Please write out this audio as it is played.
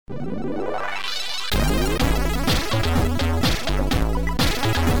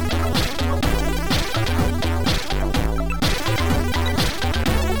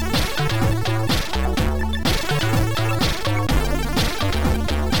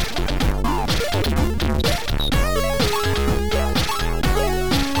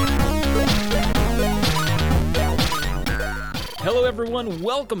everyone?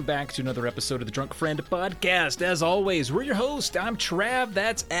 Welcome back to another episode of the Drunk Friend Podcast. As always, we're your host. I'm Trav.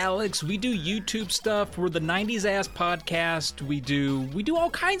 That's Alex. We do YouTube stuff. We're the 90s ass podcast. We do all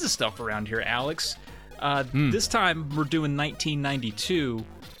kinds of stuff around here, Alex. This time we're doing 1992.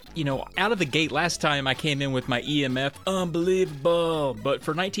 You know, out of the gate, last time I came in with my EMF, unbelievable. But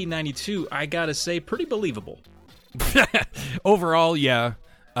for 1992, I gotta say, pretty believable. Overall, yeah.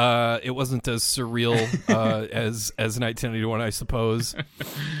 It wasn't as surreal as 1991, I suppose.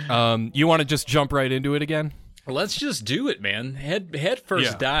 You want to just jump right into it again? Let's just do it, man. Head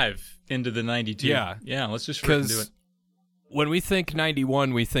first dive into the 92. Yeah, let's just freaking do it. When we think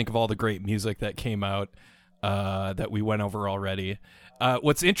 91, we think of all the great music that came out that we went over already.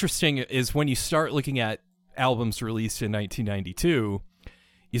 What's interesting is when you start looking at albums released in 1992,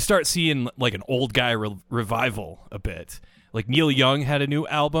 you start seeing like an old guy revival a bit. Like Neil Young had a new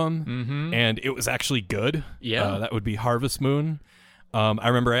album, and it was actually good. Yeah. That would be Harvest Moon. I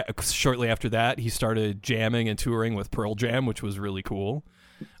remember shortly after that, he started jamming and touring with Pearl Jam, which was really cool.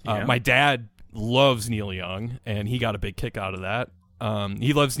 My dad loves Neil Young, and he got a big kick out of that.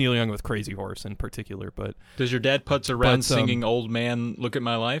 He loves Neil Young with Crazy Horse in particular. But does your dad putz around singing "Old Man, Look at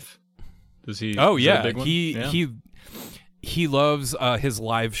My Life"? Does he? Oh is yeah, that a big one? He loves his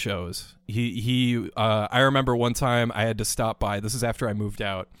live shows. I remember one time I had to stop by. This is after I moved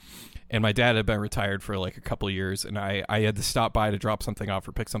out, and my dad had been retired for like a couple of years, and I had to stop by to drop something off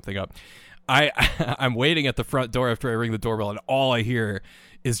or pick something up. I'm waiting at the front door after I ring the doorbell, and all I hear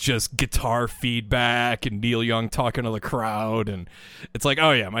is just guitar feedback and Neil Young talking to the crowd, and it's like,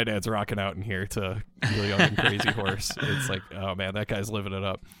 oh yeah, my dad's rocking out in here to Neil Young and Crazy Horse. It's like, oh man, that guy's living it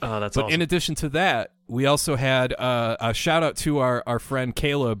up. Oh, that's awesome. In addition to that, we also had a shout out to our friend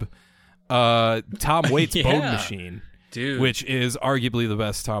Caleb, Tom Waits' Bone Machine, dude, which is arguably the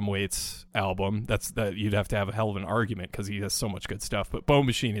best Tom Waits album. That you'd have to have a hell of an argument because he has so much good stuff. But Bone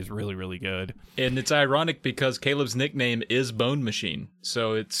Machine is really, really good. And it's ironic because Caleb's nickname is Bone Machine,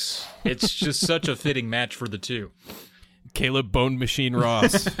 so it's just such a fitting match for the two. Caleb Bone Machine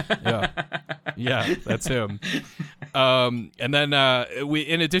Ross. yeah, that's him. And then we,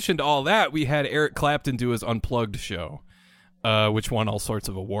 in addition to all that, we had Eric Clapton do his Unplugged show, which won all sorts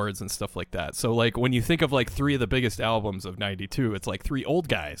of awards and stuff like that. So, like, when you think of like three of the biggest albums of '92, it's like three old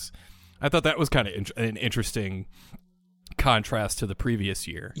guys. I thought that was kind of an interesting contrast to the previous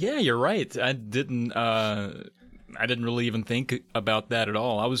year. Yeah, you're right. I didn't really even think about that at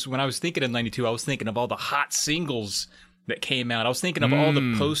all. When I was thinking of '92, I was thinking of all the hot singles that came out. I was thinking of all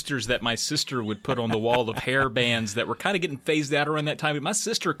the posters that my sister would put on the wall of hair bands that were kind of getting phased out around that time. But my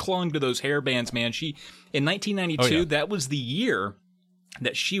sister clung to those hair bands, man. In 1992, that was the year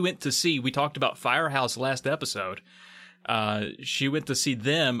that she went to see, we talked about Firehouse last episode. She went to see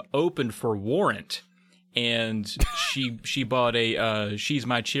them open for Warrant. And she bought a She's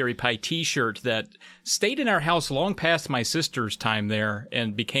My Cherry Pie t-shirt that stayed in our house long past my sister's time there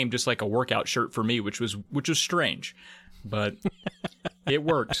and became just like a workout shirt for me, which was strange. But it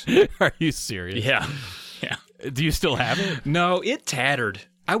worked. Are you serious? Yeah. Do you still have it? No, it tattered.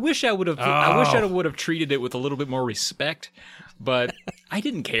 I wish I would have. I wish I would have treated it with a little bit more respect, but I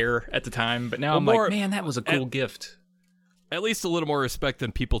didn't care at the time. But now I'm like, man, that was a cool gift. At least a little more respect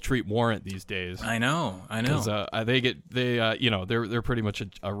than people treat Warrant these days. I know. Because they're pretty much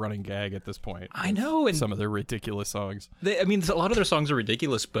a running gag at this point. I know, and some of their ridiculous songs. A lot of their songs are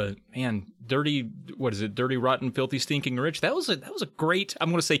ridiculous, but man, Dirty Rotten Filthy Stinking Rich. That was a great, I'm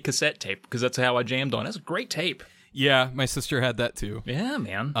going to say cassette tape because that's how I jammed on. That's a great tape. Yeah, my sister had that too. Yeah,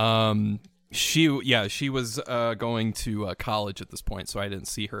 man. She was going to college at this point, so I didn't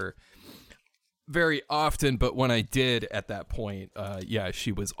see her very often, but when I did at that point,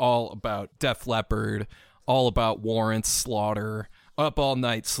 she was all about Def Leppard, all about Warrant, Slaughter, Up All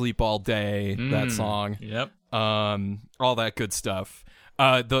Night, Sleep All Day, that song. Yep. All that good stuff.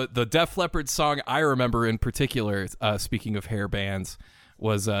 The Def Leppard song I remember in particular, speaking of hair bands,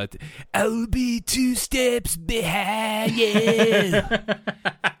 was I'll be 2 steps behind you.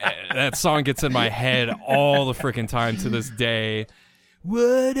 That song gets in my head all the freaking time to this day.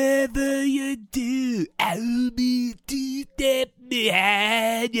 Whatever you do, I'll be 2 steps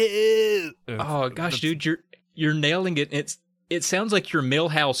behind you. Oh gosh, dude, you're nailing it. It sounds like you're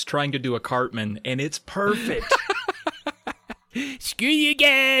Milhouse trying to do a Cartman, and it's perfect. Screw you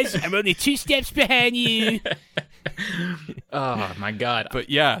guys! I'm only 2 steps behind you. Oh my god!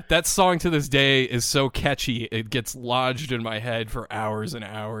 But yeah, that song to this day is so catchy. It gets lodged in my head for hours and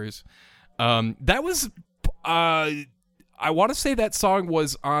hours. That was I want to say that song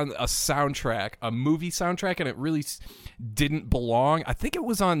was on a soundtrack, a movie soundtrack, and it really didn't belong. I think it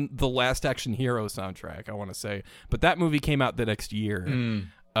was on the Last Action Hero soundtrack, I want to say. But that movie came out the next year.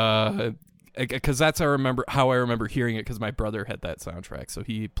 Because that's how I remember hearing it, because my brother had that soundtrack, so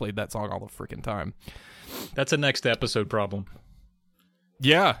he played that song all the freaking time. That's a next episode problem.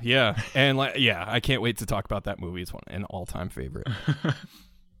 Yeah, and I can't wait to talk about that movie. It's an all-time favorite.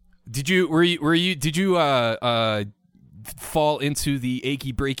 Did you fall into the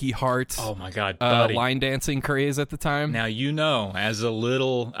achy breaky heart? Oh my God, buddy. Line dancing craze at the time? Now, as a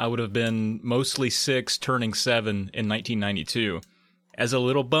little, I would have been mostly 6, turning 7 in 1992. As a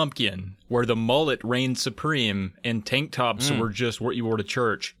little bumpkin, where the mullet reigned supreme and tank tops were just what you wore to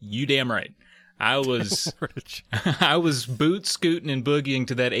church. You damn right. I was boot scooting and boogieing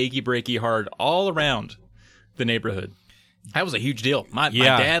to that achy breaky heart all around the neighborhood. That was a huge deal. My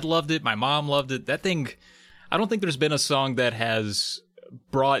dad loved it. My mom loved it. That thing, I don't think there's been a song that has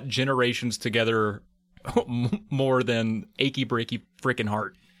brought generations together more than achy breaky freaking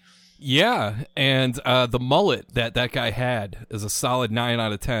heart. Yeah, and the mullet that guy had is a solid 9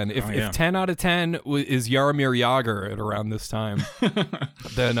 out of 10. If 10 out of 10 is Jaromir Jagr at around this time,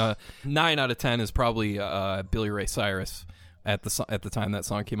 then 9 out of 10 is probably Billy Ray Cyrus at the time that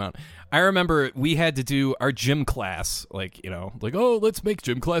song came out. I remember we had to do our gym class, let's make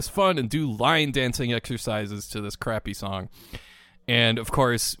gym class fun and do line dancing exercises to this crappy song. And of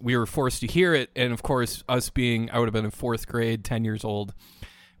course, we were forced to hear it, and of course, I would have been in 4th grade, 10 years old.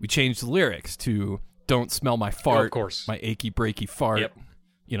 We changed the lyrics to "Don't smell my fart," of course, my achy breaky fart.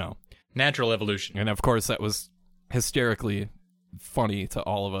 Yep. Natural evolution. And of course, that was hysterically funny to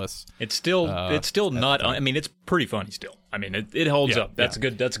all of us. It's still not. I mean, it's pretty funny still. I mean, it holds up. That's a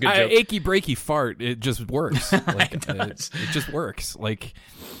good joke. Achy breaky fart. It just works. It just works. Like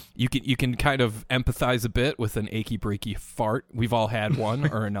you can kind of empathize a bit with an achy breaky fart. We've all had one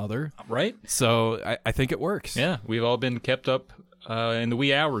or another, right? So I think it works. Yeah, we've all been kept up in the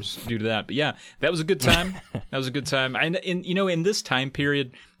wee hours due to that. But yeah, that was a good time. And in this time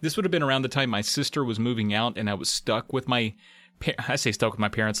period, this would have been around the time my sister was moving out, and I was stuck with my. I say stuck with my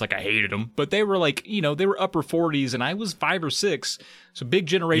parents like I hated them, but they were they were upper 40s, and I was 5 or 6, so big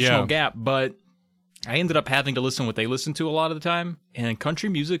generational gap. But I ended up having to listen to what they listened to a lot of the time, and country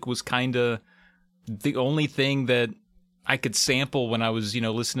music was kind of the only thing that I could sample when I was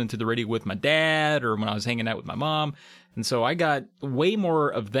listening to the radio with my dad or when I was hanging out with my mom. And so I got way more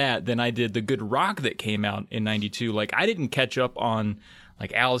of that than I did the good rock that came out in 92. Like, I didn't catch up on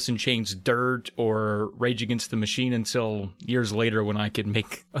like Alice in Chains' Dirt or Rage Against the Machine until years later when I could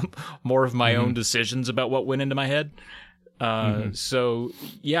make more of my own decisions about what went into my head. So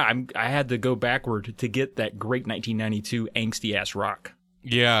yeah, I had to go backward to get that great 1992 angsty ass rock.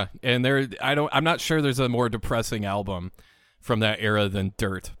 Yeah, and I'm not sure there's a more depressing album from that era than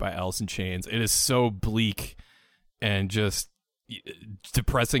Dirt by Alice in Chains. It is so bleak and just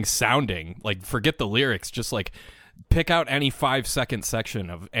depressing sounding. Like, forget the lyrics, just like pick out any 5-second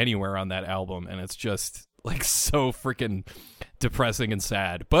section of anywhere on that album, and it's just like so freaking depressing and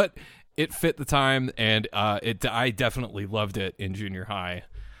sad. But it fit the time, and I definitely loved it in junior high.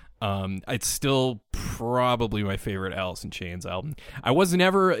 It's still probably my favorite Alice in Chains album. I was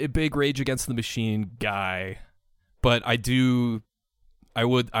never a big Rage Against the Machine guy, but I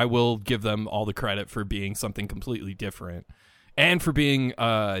will give them all the credit for being something completely different, and for being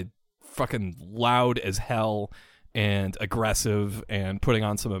fucking loud as hell and aggressive and putting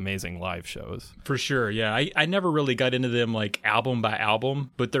on some amazing live shows. For sure, yeah. I never really got into them like album by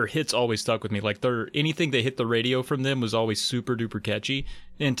album, but their hits always stuck with me. Like anything that hit the radio from them was always super duper catchy,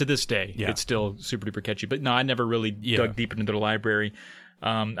 and to this day, it's still super duper catchy. But no, I never really dug deep into the library.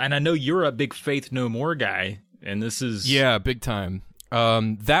 And I know you're a big Faith No More guy, and this is big time.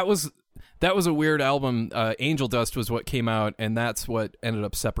 That was a weird album. Angel Dust was what came out, and that's what ended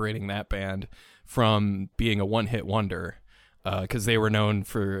up separating that band from being a one-hit wonder, because they were known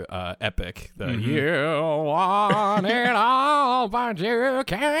for Epic, the "You want it all, but you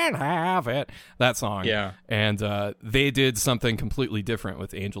can't have it," that song. Yeah. And they did something completely different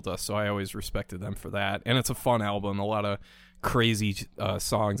with Angel Dust, so I always respected them for that. And it's a fun album, a lot of crazy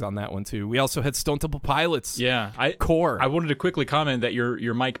songs on that one too. We also had Stone Temple Pilots. Yeah, Core. I wanted to quickly comment that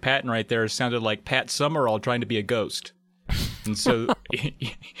your Mike Patton right there sounded like Pat Summerall trying to be a ghost. And so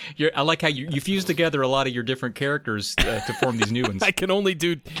I like how you fuse together a lot of your different characters to form these new ones. I can only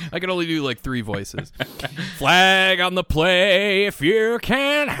do like 3 voices. Flag on the play if you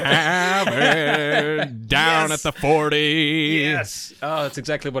can have it. Down Yes. at the 40. Yes. Oh, that's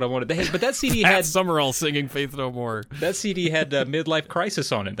exactly what I wanted. But that CD Pat had Summerall singing Faith No More. that CD had Midlife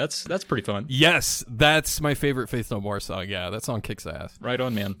Crisis on it. That's pretty fun. Yes, that's my favorite Faith No More song. Yeah, that song kicks ass. Right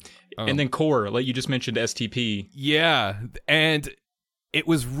on, man. And then Core, like you just mentioned STP. Yeah, and it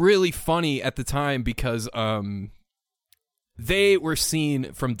was really funny at the time because they were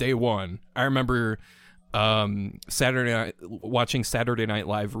seen from day one. I remember watching Saturday Night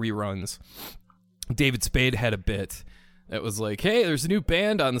Live reruns. David Spade had a bit that was like, hey, there's a new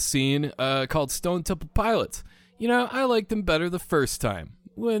band on the scene called Stone Temple Pilots. You know, I liked them better the first time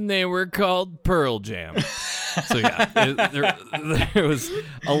when they were called Pearl Jam. So yeah, there was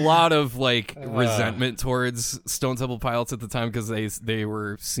a lot of like resentment towards Stone Temple Pilots at the time because they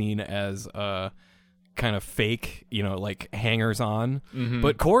were seen as kind of fake, you know, like hangers on. Mm-hmm.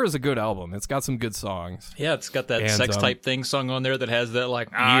 But Core is a good album. It's got some good songs. Yeah, it's got that sex type thing sung on there that has that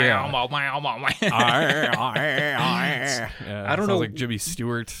like. Yeah. I don't know, like Jimmy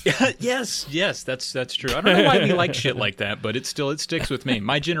Stewart. yes, that's true. I don't know why we like shit like that, but it sticks with me.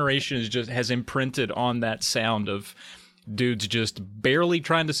 My generation has imprinted on that sound of dudes just barely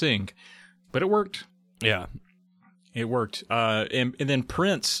trying to sing, but it worked. Yeah, it worked. And then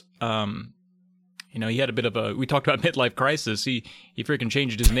Prince. You know, he had a bit of a. We talked about midlife crisis. He freaking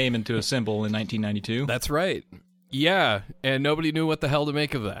changed his name into a symbol in 1992. That's right. Yeah, and nobody knew what the hell to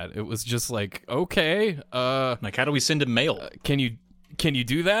make of that. It was just like, okay, like how do we send him mail? Can you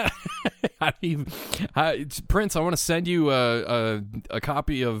do that? Prince, I want to send you a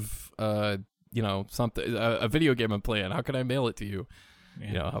copy of something, a video game I'm playing. How can I mail it to you?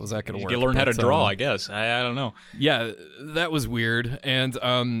 You know, how was that going to work? You learn how to draw, I guess. I don't know. Yeah, that was weird. And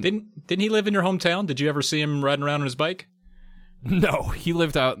didn't he live in your hometown? Did you ever see him riding around on his bike? No, he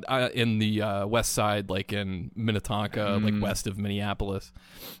lived out in the west side, like in Minnetonka, like west of Minneapolis.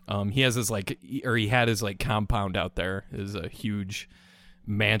 He has he had his like compound out there. Is a huge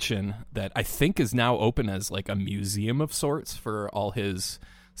mansion that I think is now open as like a museum of sorts for all his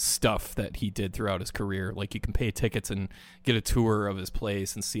stuff that he did throughout his career. Like you can pay tickets and get a tour of his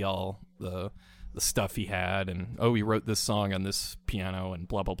place and see all the stuff he had, and he wrote this song on this piano and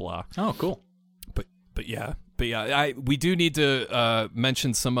blah blah blah. Oh, cool. But yeah, we do need to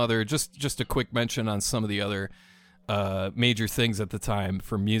mention some other just a quick mention on some of the other major things at the time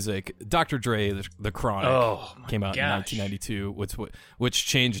for music. Dr. Dre, The Chronic, came out in 1992, which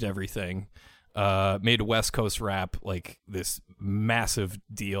changed everything. Made West Coast rap like this massive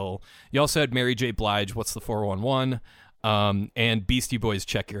deal. You also had Mary J. Blige, What's the 411, and Beastie Boys,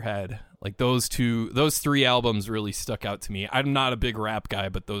 Check Your Head. Like those 3 albums really stuck out to me. I'm not a big rap guy,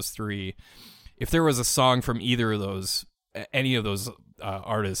 but those 3, if there was a song from either of those, any of those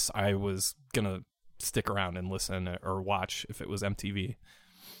artists, I was gonna stick around and listen or watch if it was MTV.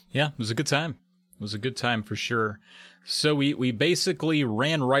 Yeah, it was a good time. It was a good time for sure. So we basically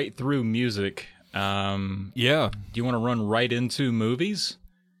ran right through music. Yeah. Do you want to run right into movies?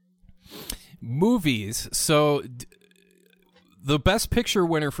 Movies. So the Best Picture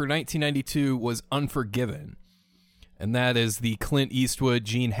winner for 1992 was Unforgiven. And that is the Clint Eastwood,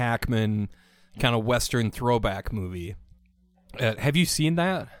 Gene Hackman kind of Western throwback movie. Have you seen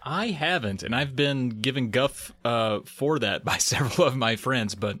that? I haven't, and I've been given guff for that by several of my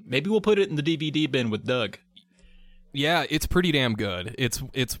friends, but maybe we'll put it in the DVD bin with Doug. Yeah, it's pretty damn good.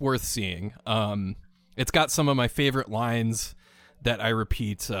 It's worth seeing. It's got some of my favorite lines that I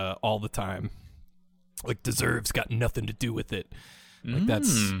repeat all the time. Like, deserves got nothing to do with it. Like,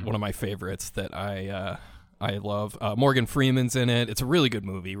 that's one of my favorites that I love. Morgan Freeman's in it. It's a really good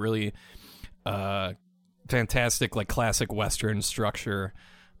movie. Really fantastic, like, classic Western structure.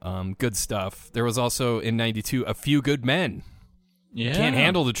 Good stuff. There was also, in 92, A Few Good Men. Yeah. Can't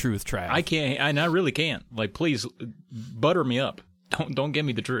handle the truth, Trav. I can't, and I really can't. Like, please, butter me up. Don't give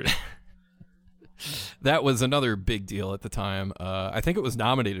me the truth. That was another big deal at the time. I think it was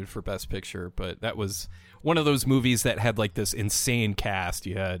nominated for Best Picture, but that was one of those movies that had like this insane cast.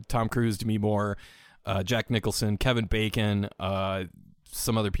 You had Tom Cruise, Demi Moore, Jack Nicholson, Kevin Bacon,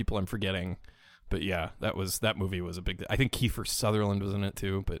 some other people I'm forgetting. But yeah, that movie was a big deal. I think Kiefer Sutherland was in it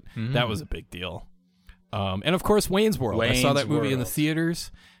too, but that was a big deal. And of course, Wayne's World. I saw that movie in the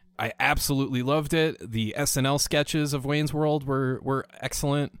theaters. I absolutely loved it. The SNL sketches of Wayne's World were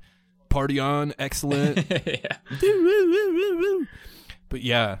excellent. Party on, excellent. Yeah. But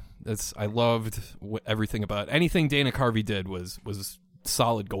yeah, I loved everything about it. Anything Dana Carvey did was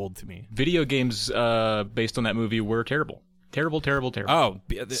solid gold to me. Video games based on that movie were terrible. Terrible, terrible, terrible. Oh,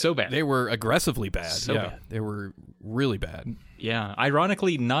 so bad. They were aggressively bad. So bad. They were really bad. Yeah.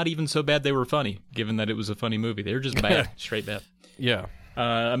 Ironically, not even so bad they were funny, given that it was a funny movie. They were just bad. Straight bad. Yeah.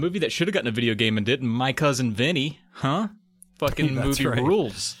 A movie that should have gotten a video game and didn't, My Cousin Vinny. Huh? Fucking movie right.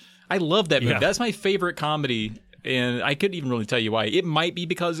 rules. I love that movie. Yeah. That's my favorite comedy, and I couldn't even really tell you why. It might be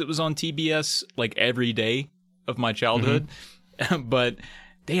because it was on TBS like every day of my childhood, but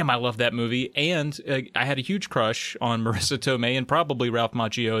damn, I love that movie. And I had a huge crush on Marissa Tomei and probably Ralph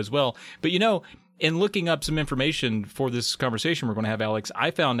Macchio as well. But in looking up some information for this conversation we're going to have, Alex,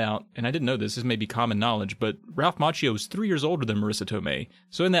 I found out, and I didn't know this may be common knowledge, but Ralph Macchio is 3 years older than Marissa Tomei.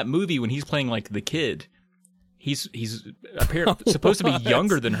 So in that movie, when he's playing like the kid, he's apparently supposed to be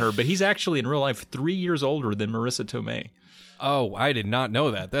younger than her, but he's actually in real life 3 years older than Marissa Tomei. Oh, I did not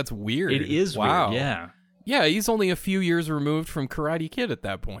know that. That's weird. It is weird, yeah. Yeah, he's only a few years removed from Karate Kid at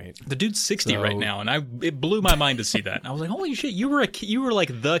that point. The dude's 60 right now, and it blew my mind to see that. I was like, holy shit, you were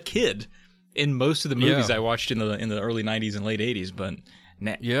like the kid in most of the movies I watched in the early 90s and late 80s, but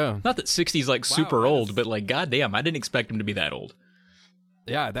not that 60's like super old, but like goddamn, I didn't expect him to be that old.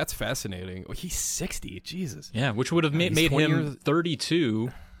 Yeah, that's fascinating. Oh, he's 60, Jesus. Yeah, which would have made him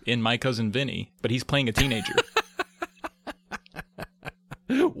 32 in My Cousin Vinny, but he's playing a teenager.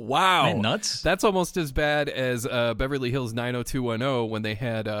 Wow. Isn't that nuts? That's almost as bad as Beverly Hills 90210 when they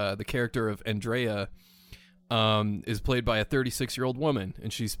had the character of Andrea is played by a 36-year-old woman,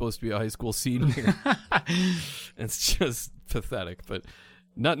 and she's supposed to be a high school senior. It's just pathetic, but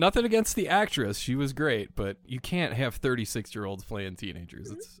nothing against the actress. She was great, but you can't have 36-year-olds playing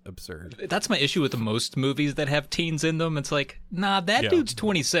teenagers. It's absurd. That's my issue with most movies that have teens in them. It's like, nah, that dude's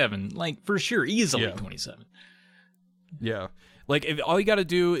 27. Like, for sure, easily 27. Yeah. Like, if all you got to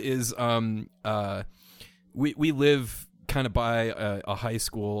do is, we live kind of by a high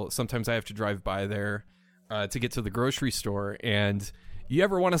school. Sometimes I have to drive by there to get to the grocery store. And you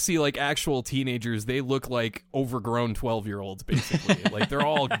ever want to see, like, actual teenagers, they look like overgrown 12-year-olds, basically. Like, they're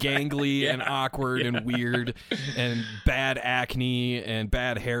all gangly and awkward and weird and bad acne and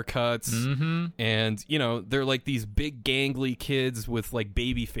bad haircuts. Mm-hmm. And, they're like these big gangly kids with, like,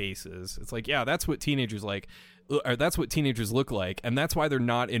 baby faces. It's like, yeah, that's what teenagers like. Or that's what teenagers look like, and that's why they're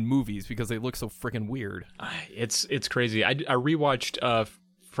not in movies, because they look so freaking weird. It's crazy. I rewatched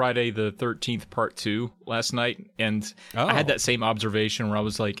Friday the 13th Part 2 last night, and I had that same observation where I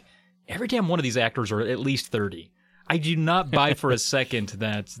was like, every damn one of these actors are at least 30. I do not buy for a second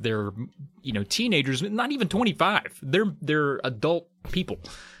that they're teenagers, not even 25. They're adult people,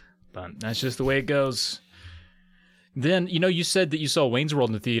 but that's just the way it goes. Then, you said that you saw Wayne's World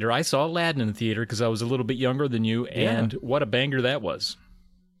in the theater. I saw Aladdin in the theater because I was a little bit younger than you, and what a banger that was.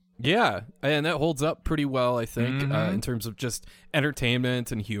 Yeah, and that holds up pretty well, I think, in terms of just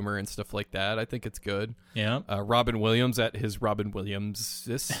entertainment and humor and stuff like that. I think it's good. Yeah. Robin Williams at his Robin Williams.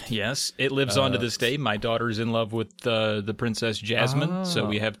 Yes, it lives on to this day. My daughter's in love with the Princess Jasmine, so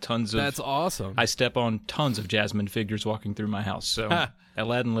we have tons of... That's awesome. I step on tons of Jasmine figures walking through my house, so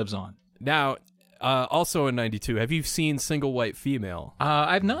Aladdin lives on. Now... also in 92, have you seen Single White Female?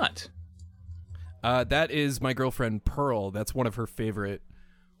 I've not. That is my girlfriend Pearl. That's one of her favorite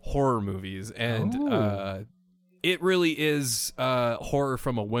horror movies. And it really is horror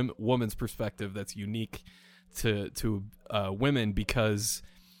from a woman's perspective that's unique to women, because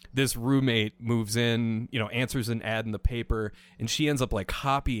this roommate moves in, answers an ad in the paper, and she ends up like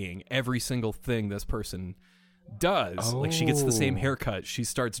copying every single thing this person does. Like, she gets the same haircut, she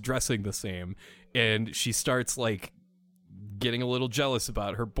starts dressing the same, and she starts like getting a little jealous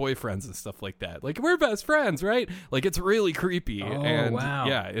about her boyfriends and stuff like that. Like, we're best friends, right? Like, it's really creepy. Wow.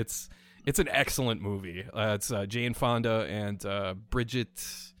 Yeah, it's an excellent movie. It's Jane Fonda and Bridget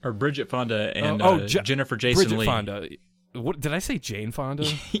Fonda and Jennifer Jason Bridget Leigh. Fonda. What did I say? Jane Fonda?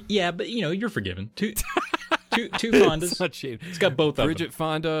 Yeah, but you're forgiven. Two Fondas. It's not Jane. It's got both of them. Bridget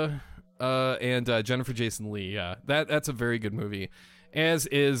Fonda and Jennifer Jason Leigh. Yeah, that's a very good movie. As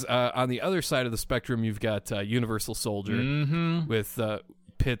is on the other side of the spectrum, you've got Universal Soldier with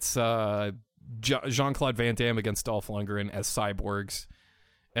Pitt's Jean-Claude Van Damme against Dolph Lundgren as cyborgs.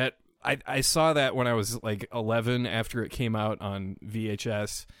 I saw that when I was like 11 after it came out on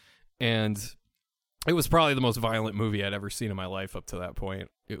VHS, and it was probably the most violent movie I'd ever seen in my life up to that point.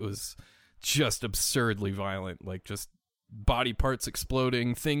 It was just absurdly violent, like just body parts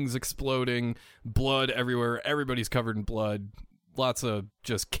exploding, things exploding, blood everywhere, everybody's covered in blood, lots of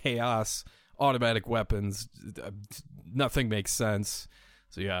just chaos, automatic weapons, nothing makes sense.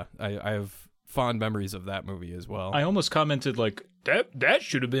 So yeah, I have fond memories of that movie as well. I almost commented like, that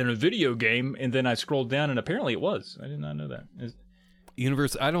should have been a video game, and then I scrolled down and apparently it was. I did not know that.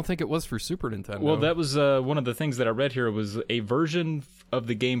 Universe. I don't think it was for Super Nintendo. Well, that was one of the things that I read here was a version of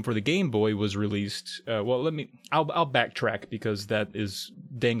the game for the Game Boy was released. I'll backtrack because that is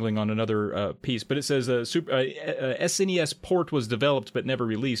dangling on another piece. But it says SNES port was developed but never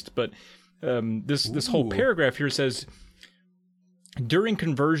released. But this whole paragraph here says, during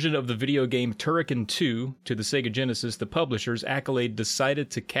conversion of the video game Turrican 2 to the Sega Genesis, the publishers, Accolade,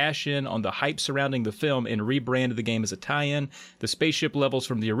 decided to cash in on the hype surrounding the film and rebrand the game as a tie-in. The spaceship levels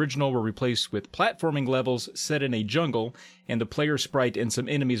from the original were replaced with platforming levels set in a jungle, and the player sprite and some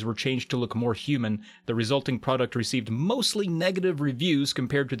enemies were changed to look more human. The resulting product received mostly negative reviews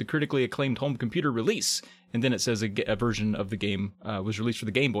compared to the critically acclaimed home computer release. And then it says a version of the game was released for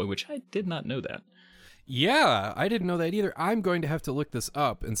the Game Boy, which I did not know that. Yeah, I didn't know that either. I'm going to have to look this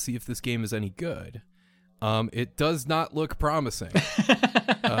up and see if this game is any good. It does not look promising.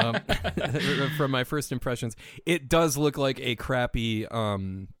 From my first impressions, it does look like a crappy,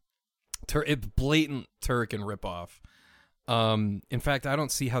 blatant Turrican ripoff. In fact, I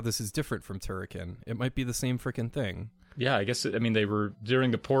don't see how this is different from Turrican. It might be the same freaking thing. Yeah, I guess. They were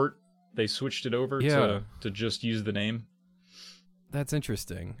during the port. They switched it over to just use the name. That's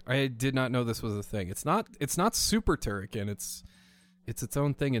interesting. I did not know this was a thing. It's not Super Turrican. It's its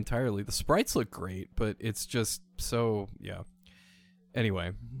own thing entirely. The sprites look great, but it's just so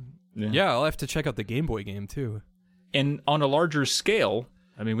Anyway, yeah, I'll have to check out the Game Boy game too. And on a larger scale,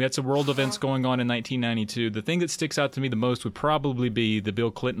 we had some world events going on in 1992. The thing that sticks out to me the most would probably be the Bill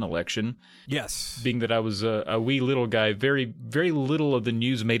Clinton election. Yes. Being that I was a wee little guy, very, very little of the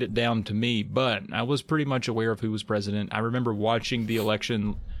news made it down to me, but I was pretty much aware of who was president. I remember watching the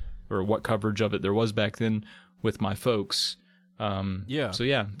election, or what coverage of it there was back then, with my folks. So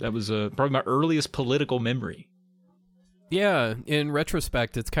that was probably my earliest political memory. Yeah, in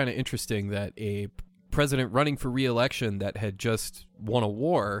retrospect, it's kind of interesting that a president running for re-election that had just won a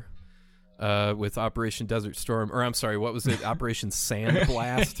war with Operation Desert Storm, or I'm sorry, what was it? Operation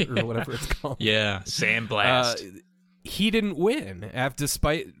Sandblast or whatever it's called. Yeah, Sandblast. He didn't win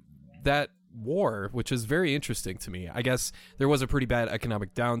despite that war, which is very interesting to me. I guess there was a pretty bad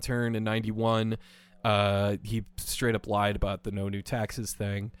economic downturn in 91. He straight up lied about the no new taxes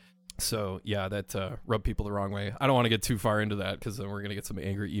thing. So, yeah, that rubbed people the wrong way. I don't want to get too far into that because then we're going to get some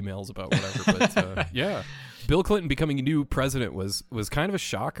angry emails about whatever. But, yeah, Bill Clinton becoming a new president was kind of a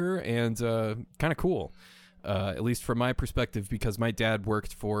shocker and kind of cool, at least from my perspective, because my dad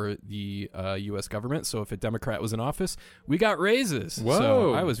worked for the U.S. government. So if a Democrat was in office, we got raises. Whoa.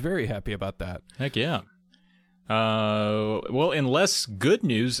 So I was very happy about that. Heck yeah. Well, in less good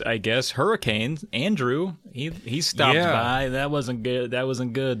news, I guess, Hurricane Andrew, he stopped by. That wasn't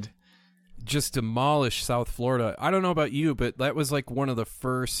good. Just demolished South Florida. I don't know about you, but that was like one of the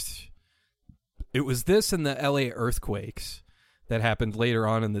first. It was this and the LA earthquakes that happened later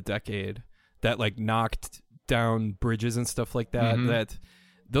on in the decade that like knocked down bridges and stuff like that. Mm-hmm. That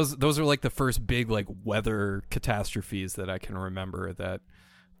those are like the first big like weather catastrophes that I can remember that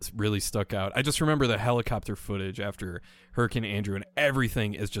really stuck out. I just remember the helicopter footage after Hurricane Andrew and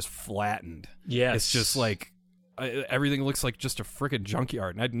everything is just flattened. Yes. It's just like everything looks like just a freaking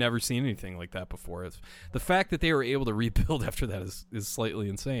junkyard, and I'd never seen anything like that before. The fact that they were able to rebuild after that is slightly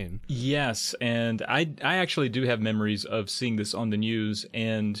insane. Yes, and I actually do have memories of seeing this on the news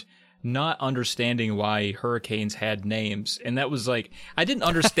and not understanding why hurricanes had names. And that was like, I didn't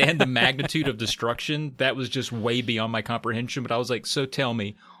understand the magnitude of destruction. That was just way beyond my comprehension. But I was like, so tell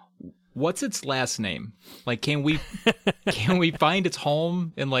me, what's its last name? Like, can we find its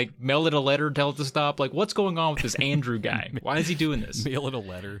home and like mail it a letter, tell it to stop? Like, what's going on with this Andrew guy? Why is he doing this? Mail it a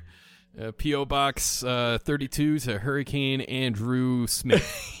letter. P.O. Box 32 to Hurricane Andrew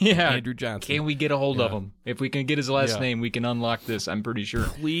Smith. Yeah. Andrew Johnson. Can we get a hold of him? If we can get his last name, we can unlock this, I'm pretty sure.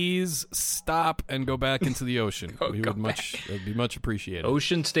 Please stop and go back into the ocean. It'd be much appreciated.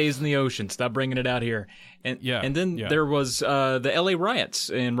 Ocean stays in the ocean. Stop bringing it out here. And then there was the L.A. riots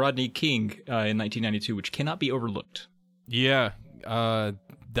and Rodney King in 1992, which cannot be overlooked. Yeah.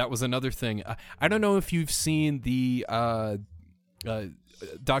 That was another thing. I don't know if you've seen the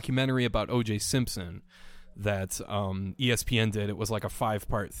documentary about O.J. Simpson that ESPN did. It was like a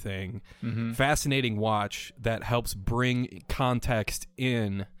 5-part thing. Mm-hmm. Fascinating watch that helps bring context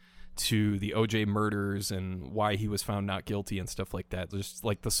in to the O.J. murders and why he was found not guilty and stuff like that. Just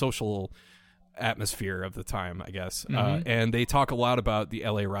like the social atmosphere of the time, I guess. Mm-hmm. And they talk a lot about the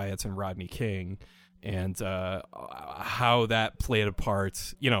L.A. riots and Rodney King and how that played a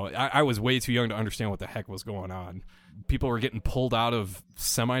part. You know, I was way too young to understand what the heck was going on. People were getting pulled out of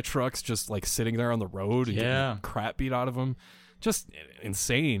semi-trucks just like sitting there on the road and getting crap beat out of them. Just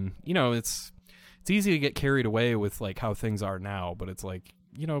insane. You know, it's it's easy to get carried away with like how things are now, but it's like,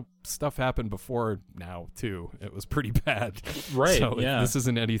 you know, stuff happened before now too. It was pretty bad. Right. So yeah. this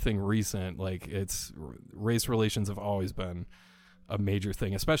isn't anything recent. Like, it's race relations have always been a major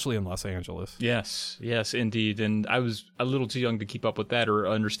thing, especially in Los Angeles. Yes, indeed. And I was a little too young to keep up with that or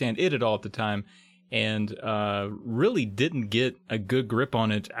understand it at all at the time, and really didn't get a good grip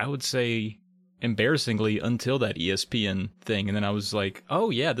on it, I would say, embarrassingly, until that ESPN thing. And then I was like, oh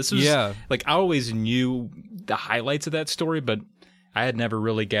yeah, this was like, I always knew the highlights of that story, but I had never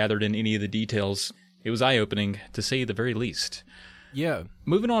really gathered in any of the details. It was eye-opening, to say the very least. Yeah.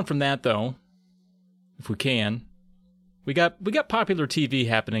 Moving on from that, though, if we can, we got popular TV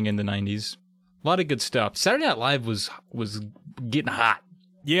happening in the 90s. A lot of good stuff. Saturday Night Live was getting hot.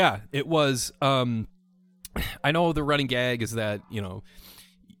 Yeah, it was. I know the running gag is that, you know,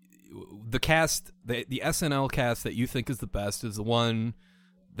 the cast, the SNL cast that you think is the best is the one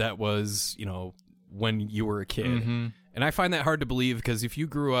that was, you know, when you were a kid. Mm-hmm. And I find that hard to believe, because if you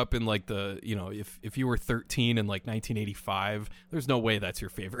grew up in like the, you know, if you were 13 in like 1985, there's no way that's your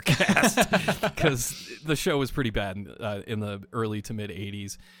favorite cast, because the show was pretty bad in the early to mid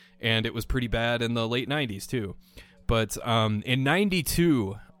 80s, and it was pretty bad in the late 90s too. But in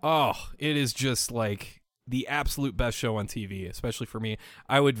 92, it is just like the absolute best show on TV, especially for me.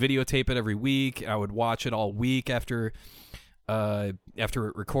 I would videotape it every week. I would watch it all week after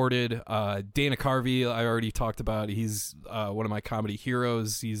it recorded. Dana Carvey, I already talked about. He's one of my comedy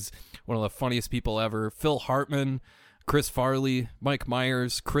heroes. He's one of the funniest people ever. Phil Hartman, Chris Farley, Mike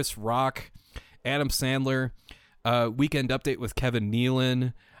Myers, Chris Rock, Adam Sandler, Weekend Update with Kevin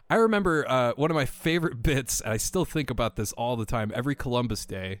Nealon. I remember one of my favorite bits, and I still think about this all the time, every Columbus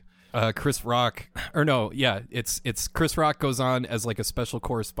Day. Chris Rock, it's Chris Rock goes on as like a special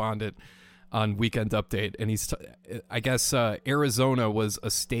correspondent on Weekend Update, and I guess Arizona was a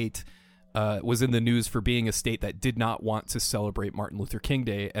state, was in the news for being a state that did not want to celebrate Martin Luther King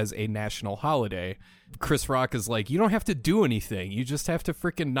Day as a national holiday. Chris Rock is like, you don't have to do anything, you just have to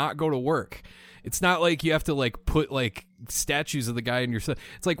freaking not go to work. It's not like you have to like put like statues of the guy in your.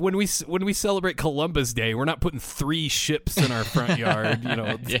 It's like when we celebrate Columbus Day, we're not putting 3 ships in our front yard, you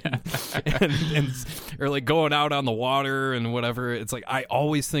know, and or like going out on the water and whatever. It's like I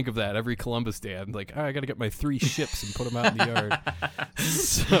always think of that every Columbus Day. I'm like, I got to get my 3 ships and put them out in the yard.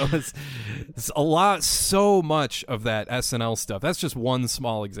 So it's a lot, so much of that SNL stuff. That's just one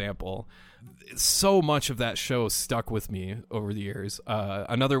small example. So much of that show stuck with me over the years.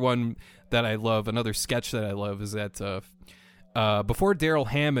 Another one that I love, another sketch that I love, is that before Daryl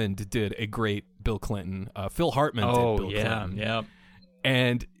Hammond did a great Bill Clinton, Phil Hartman did Bill Clinton. Yeah.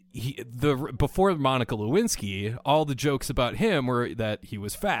 And before Monica Lewinsky, all the jokes about him were that he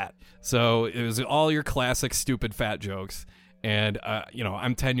was fat. So it was all your classic stupid fat jokes. And, you know,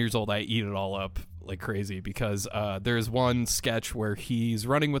 I'm 10 years old. I eat it all up like crazy, because there's one sketch where he's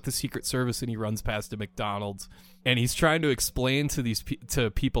running with the Secret Service and he runs past a McDonald's, and he's trying to explain to these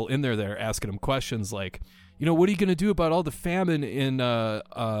to people in there that are asking him questions like, you know, what are you going to do about all the famine in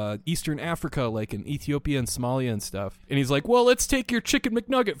Eastern Africa, like in Ethiopia and Somalia and stuff? And he's like, well, let's take your Chicken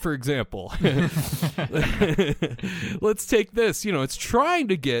McNugget, for example. Let's take this. You know, it's trying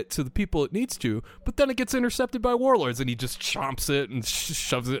to get to the people it needs to, but then it gets intercepted by warlords, and he just chomps it and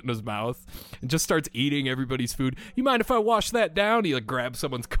shoves it in his mouth and just starts eating everybody's food. You mind if I wash that down? He like grabs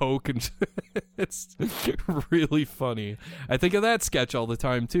someone's Coke, and it's really funny. I think of that sketch all the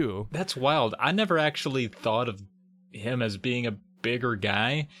time, too. That's wild. I never actually thought of him as being a bigger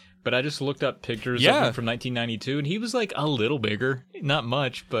guy, but I just looked up pictures of him from 1992, and he was like a little bigger, not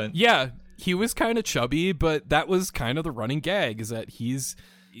much, but yeah, he was kind of chubby, but that was kind of the running gag, is that he's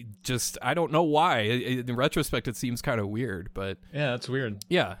just, I don't know why. In retrospect, it seems kind of weird, but yeah, that's weird.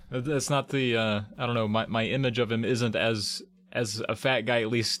 Yeah, that's not the I don't know. My image of him isn't as a fat guy, at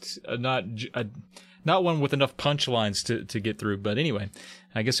least not one with enough punchlines to get through. But anyway,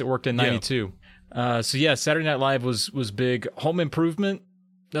 I guess it worked in 92. So yeah, Saturday Night Live was big. Home Improvement,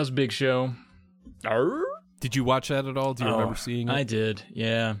 that was a big show. Arr? Did you watch that at all? Do you remember seeing it? I did,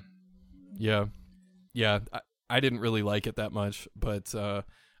 yeah. I didn't really like it that much, but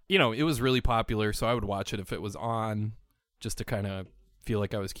you know, it was really popular, so I would watch it if it was on, just to kind of feel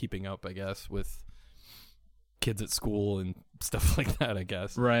like I was keeping up, I guess, with kids at school and stuff like that, I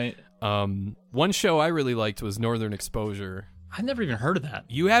guess. Right. One show I really liked was Northern Exposure. I've never even heard of that.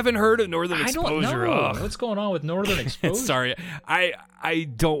 You haven't heard of Northern Exposure? I don't know. Ugh. What's going on with Northern Exposure? Sorry. I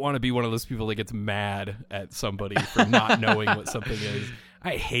don't want to be one of those people that gets mad at somebody for not knowing what something is.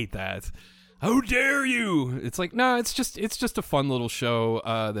 I hate that. How dare you? It's like, no, it's just a fun little show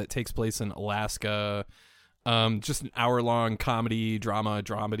that takes place in Alaska. Just an hour-long comedy,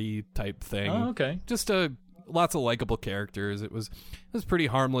 dramedy type thing. Oh, okay. Just lots of likable characters. It was pretty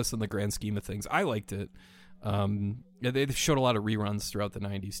harmless in the grand scheme of things. I liked it. They showed a lot of reruns throughout the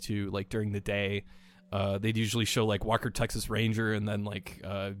 90s too. Like during the day, they'd usually show like Walker Texas Ranger and then like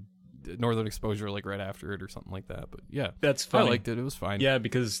Northern Exposure like right after it or something like that. But yeah, That's funny. I liked it. It was fine. Yeah,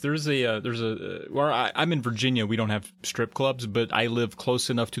 because there's a where I'm in Virginia, we don't have strip clubs, but I live close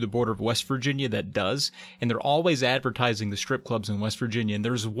enough to the border of West Virginia that does, and they're always advertising the strip clubs in West Virginia, and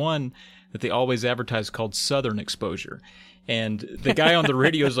there's one that they always advertise called Southern Exposure. And the guy on the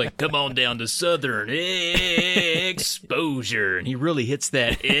radio is like, "Come on down to Southern Exposure," and he really hits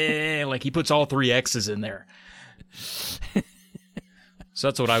that like he puts all 3 X's in there. So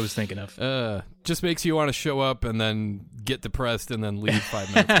that's what I was thinking of. Just makes you want to show up and then get depressed and then leave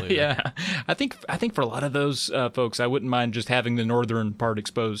 5 minutes later. Yeah, I think for a lot of those folks, I wouldn't mind just having the northern part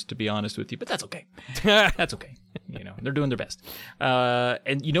exposed, to be honest with you. But that's okay. That's okay. You know, they're doing their best.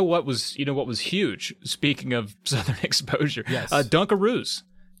 And you know what was huge? Speaking of Southern Exposure, yes, Dunkaroos.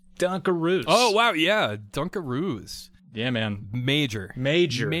 Dunkaroos. Oh wow, yeah, Dunkaroos. Yeah, man. Major.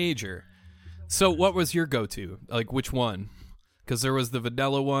 So, what was your go-to? Like, which one? Because there was the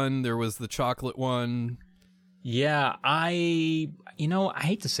vanilla one, there was the chocolate one. Yeah, I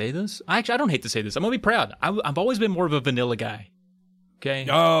hate to say this. Actually, I don't hate to say this. I'm gonna be proud. I've always been more of a vanilla guy. Okay.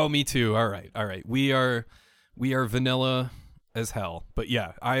 Oh, me too. All right. We are vanilla as hell. But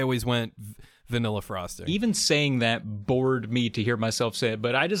yeah, I always went vanilla frosting. Even saying that bored me to hear myself say it,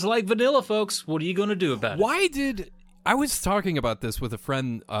 but I just like vanilla, folks. What are you gonna do about it? I was talking about this with a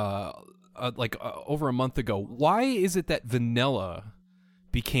friend over a month ago. Why is it that vanilla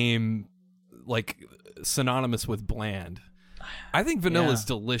became like synonymous with bland? I think vanilla is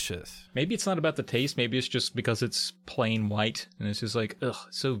delicious. Maybe it's not about the taste. Maybe it's just because it's plain white and it's just like, ugh,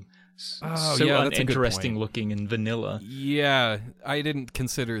 so uninteresting looking and vanilla. Yeah, I didn't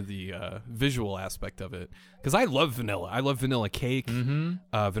consider the visual aspect of it because I love vanilla. I love vanilla cake,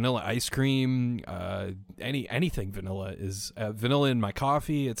 vanilla ice cream, anything vanilla is vanilla in my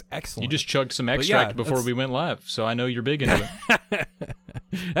coffee. It's excellent. You just chugged some extract before we went live, so I know you're big into it.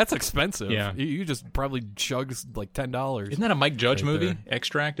 That's expensive. Yeah, you just probably chugged like $10. Isn't that a Mike Judge movie? There.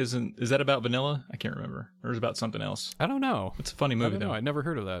 Extract is that about vanilla? I can't remember. Or is it about something else? I don't know. It's a funny movie though. I never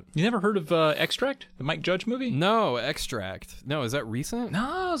heard of that. You never heard of Extract, the Mike Judge movie? No, Extract. No, is that recent?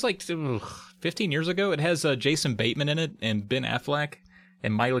 No, it was like 15 years ago. It has Jason Bateman in it and Ben Affleck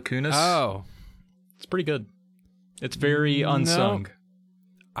and Mila Kunis. Oh, it's pretty good. It's very unsung. No,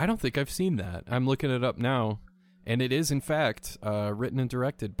 I don't think I've seen that. I'm looking it up now. And it is, in fact, written and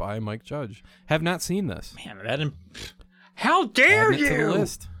directed by Mike Judge. Have not seen this. Man, how dare you! To the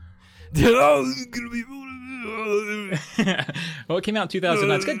list. Well, it came out in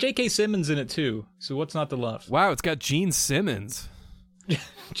 2009. It's got J.K. Simmons in it, too. So what's not to love? Wow, it's got Gene Simmons.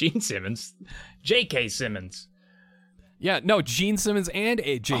 Gene Simmons? J.K. Simmons. Yeah, no, Gene Simmons and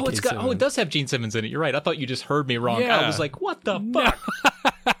J.K. Simmons. It does have Gene Simmons in it. You're right. I thought you just heard me wrong. Yeah. I was like, what the fuck?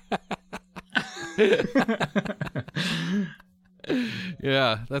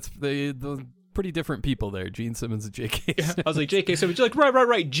 Yeah, that's the pretty different people there, Gene Simmons and J.K. Simmons. I was like, J.K. Simmons. You're like,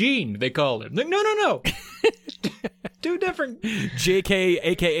 right, Gene, they call him. Like, no. Two different. J.K.,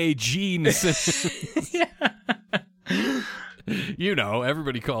 a.k.a. Gene Simmons. Yeah. You know,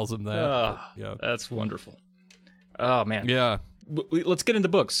 everybody calls him that. Yeah. That's wonderful. Oh, man. Yeah. Let's get into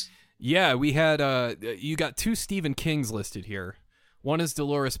books. Yeah, we had, you got 2 Stephen Kings listed here. One is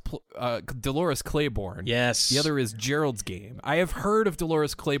Dolores Claiborne. Yes. The other is Gerald's Game. I have heard of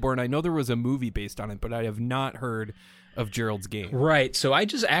Dolores Claiborne. I know there was a movie based on it, but I have not heard of Gerald's Game. Right. So I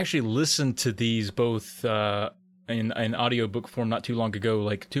just actually listened to these both in audiobook form not too long ago,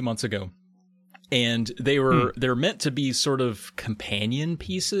 like 2 months ago. And they're meant to be sort of companion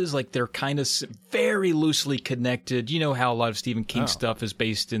pieces, like they're kind of very loosely connected. You know how a lot of Stephen King stuff is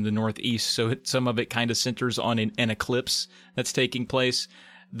based in the Northeast, so some of it kind of centers on an eclipse that's taking place.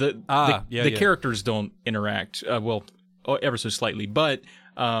 The characters don't interact ever so slightly, but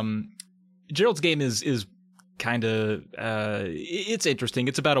Gerald's Game is kind of it's interesting.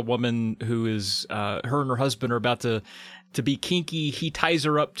 It's about a woman who is her and her husband are about to be kinky. He ties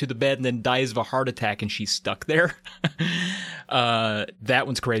her up to the bed and then dies of a heart attack, and she's stuck there. That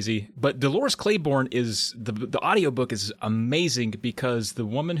one's crazy. But Dolores Claiborne is the audiobook is amazing because the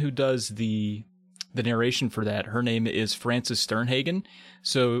woman who does the narration for that, her name is Frances Sternhagen.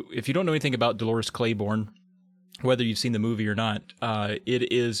 So if you don't know anything about Dolores Claiborne, whether you've seen the movie or not,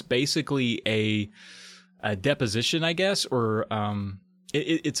 it is basically a deposition, I guess, or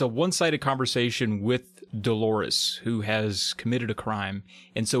it's a one-sided conversation with Dolores, who has committed a crime,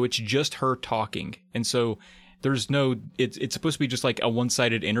 and so it's just her talking. And so There's no, it's supposed to be just like a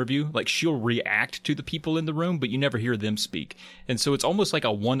one-sided interview. Like she'll react to the people in the room, but you never hear them speak. And so it's almost like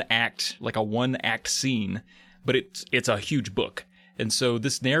a one act scene, but it's a huge book. And so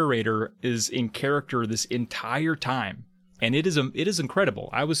this narrator is in character this entire time. And it is incredible.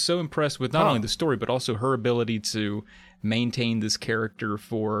 I was so impressed with not only the story, but also her ability to maintain this character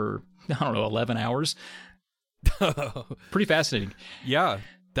for, I don't know, 11 hours. Pretty fascinating. Yeah,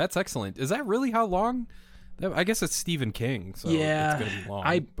 that's excellent. Is that really how long? I guess it's Stephen King, so yeah, it's going to be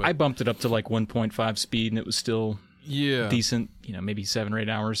long. I bumped it up to like 1.5 speed, and it was still decent, maybe 7 or 8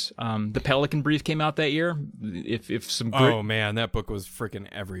 hours. The Pelican Brief came out that year. If some oh man, that book was freaking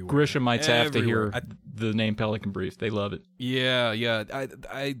everywhere. Grisham might have to hear the name Pelican Brief. They love it. Yeah.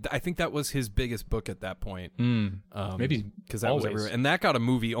 I think that was his biggest book at that point. Maybe because that was everywhere, and that got a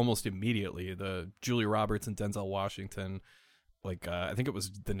movie almost immediately. The Julia Roberts and Denzel Washington. Like I think it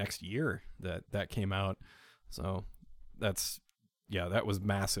was the next year that came out. So that was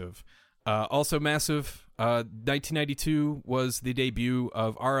massive. Also massive, 1992 was the debut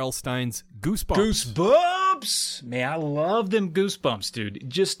of R.L. Stein's Goosebumps. Goosebumps! Man, I love them Goosebumps, dude.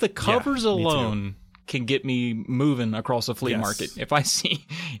 Just the covers alone can get me moving across a flea market. If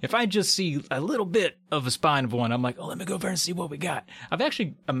I just see a little bit of a spine of one, I'm like, oh, let me go over and see what we got. I've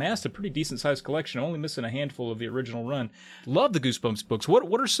actually amassed a pretty decent sized collection, only missing a handful of the original run. Love the Goosebumps books.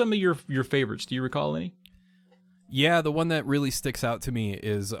 What are some of your favorites? Do you recall any? Yeah, the one that really sticks out to me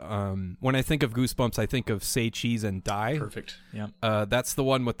is when I think of Goosebumps, I think of Say Cheese and Die. Perfect. Yeah. That's the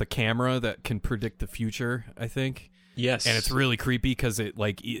one with the camera that can predict the future, I think. Yes. And it's really creepy because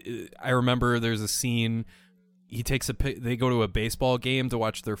I remember there's a scene. They go to a baseball game to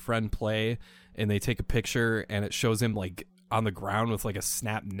watch their friend play, and they take a picture, and it shows him like on the ground with like a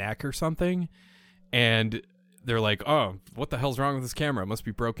snapped neck or something, and they're like, "Oh, what the hell's wrong with this camera? It must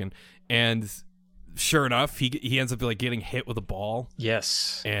be broken." And sure enough, he ends up like getting hit with a ball.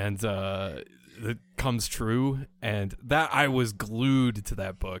 Yes. And it comes true, and that I was glued to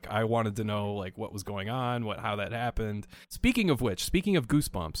that book. I wanted to know like what was going on, how that happened. Speaking of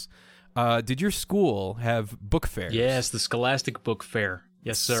Goosebumps, did your school have book fairs? Yes, the Scholastic Book Fair.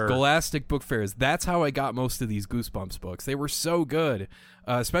 Yes, sir. Scholastic Book Fairs. That's how I got most of these Goosebumps books. They were so good,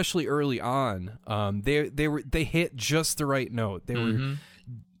 especially early on. They hit just the right note. They were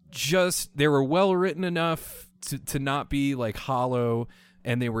they were well written enough to not be like hollow,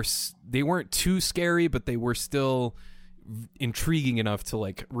 and they weren't too scary, but they were still intriguing enough to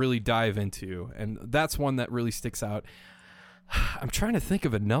like really dive into. And that's one that really sticks out. I'm trying to think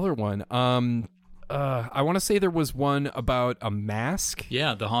of another one. I want to say there was one about a mask.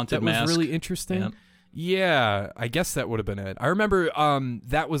 Yeah, the haunted mask. That was really interesting. Yeah, I guess that would have been it. I remember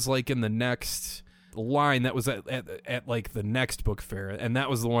that was like in the next line. That was at like the next book fair, and that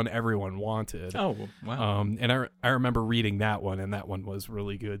was the one everyone wanted. Oh, wow. And I remember reading that one, and that one was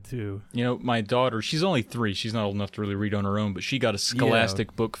really good too. My daughter, she's only 3. She's not old enough to really read on her own, but she got a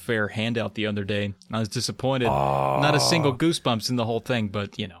Scholastic Book Fair handout the other day. I was disappointed. Not a single Goosebumps in the whole thing,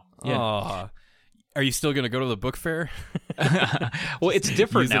 but yeah. Are you still going to go to the book fair? Well, it's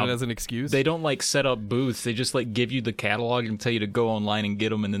different now. Use it as an excuse? They don't like set up booths. They just like give you the catalog and tell you to go online and get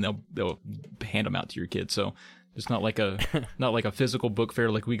them, and then they'll hand them out to your kids. So it's not like a physical book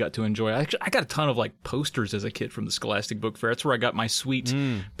fair like we got to enjoy. I got a ton of like posters as a kid from the Scholastic Book Fair. That's where I got my sweet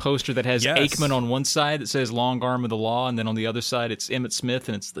poster that has Aikman on one side that says Long Arm of the Law, and then on the other side it's Emmett Smith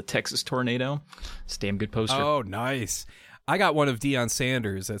and it's the Texas Tornado. It's a damn good poster. Oh, nice. I got one of Deion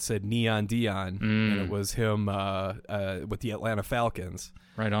Sanders that said Neon Deion, and it was him with the Atlanta Falcons.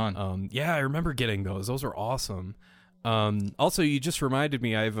 Right on. Yeah, I remember getting those. Those were awesome. Also, you just reminded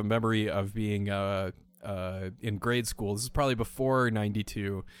me, I have a memory of being in grade school. This is probably before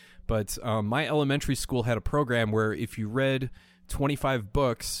 92, but my elementary school had a program where if you read 25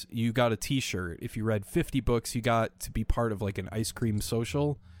 books, you got a T-shirt. If you read 50 books, you got to be part of like an ice cream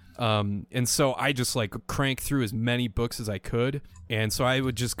social. And so I just like cranked through as many books as I could. And so I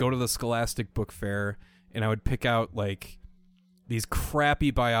would just go to the Scholastic Book Fair and I would pick out like these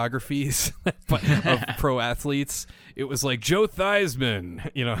crappy biographies of pro athletes. It was like Joe Theismann,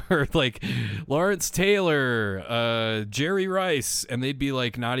 or like Lawrence Taylor, Jerry Rice, and they'd be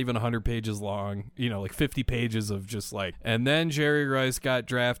like not even 100 pages long, like 50 pages of just like, and then Jerry Rice got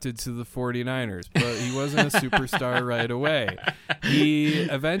drafted to the 49ers, but he wasn't a superstar right away. He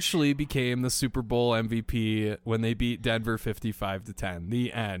eventually became the Super Bowl MVP when they beat Denver 55-10,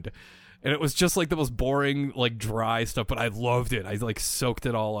 the end. And it was just like the most boring, like dry stuff, but I loved it. I like soaked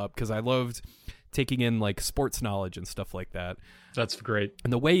it all up because I loved taking in like sports knowledge and stuff like that. That's great.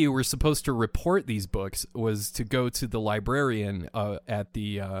 And the way you were supposed to report these books was to go to the librarian at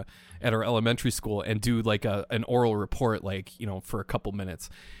our elementary school and do like an oral report, like, you know, for a couple minutes.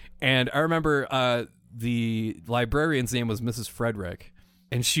 And I remember the librarian's name was Mrs. Frederick.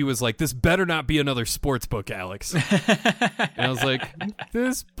 And she was like, "This better not be another sports book, Alex." And I was like,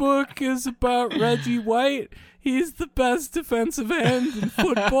 "This book is about Reggie White. He's the best defensive end in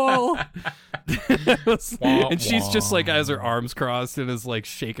football." And she's just like has her arms crossed and is like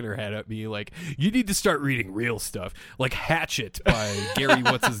shaking her head at me like, "You need to start reading real stuff, like Hatchet by Gary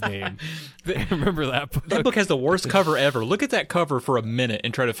what's his name." Remember that book? That book has the worst cover ever. Look at that cover for a minute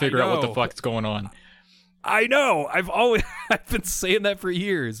and try to figure out what the fuck's going on. I know. I've been saying that for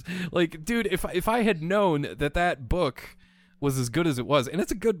years. Like, dude, if I had known that book was as good as it was, and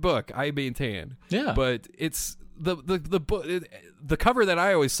it's a good book, I maintain. Yeah. But it's the book. The cover that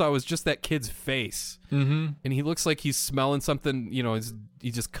I always saw was just that kid's face, and he looks like he's smelling something. You know, he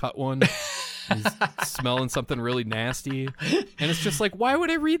just cut one. He's smelling something really nasty, and it's just like, why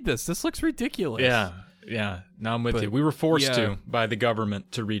would I read this? This looks ridiculous. Yeah. No, I'm with you. We were forced to by the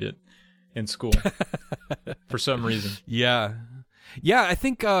government to read it in school for some reason. Yeah, I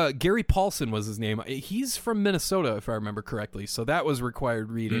think Gary Paulson was his name. He's from Minnesota, if I remember correctly, so that was required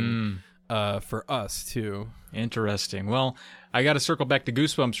reading for us too. Interesting. Well, I got to circle back to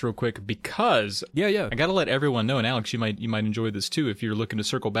Goosebumps real quick because I got to let everyone know, and Alex, you might enjoy this too if you're looking to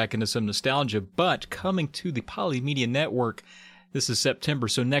circle back into some nostalgia, but coming to the Polymedia Network, this is September,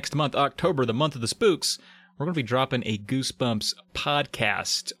 so next month, October, the month of the spooks, we're going to be dropping a Goosebumps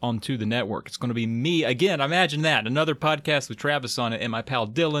podcast onto the network. It's going to be me again. Imagine that, another podcast with Travis on it and my pal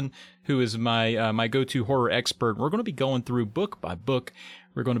Dylan, who is my go-to horror expert. We're going to be going through book by book.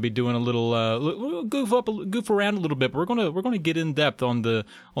 We're going to be doing a little goof around a little bit. But we're going to get in depth on the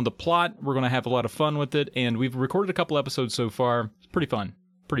plot. We're going to have a lot of fun with it, and we've recorded a couple episodes so far. It's pretty fun.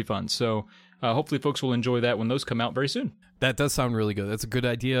 So hopefully, folks will enjoy that when those come out very soon. That does sound really good. That's a good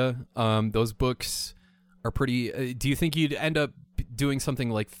idea. Those books are pretty. Do you think you'd end up doing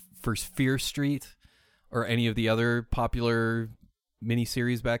something like for Fear Street or any of the other popular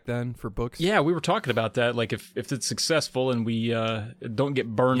miniseries back then for books? Yeah, we were talking about that. Like if it's successful and we don't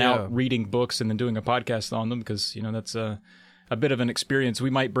get burned out reading books and then doing a podcast on them, because you know that's a bit of an experience. We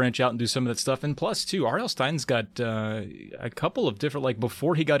might branch out and do some of that stuff. And plus, too, R.L. Stein's got a couple of different. Like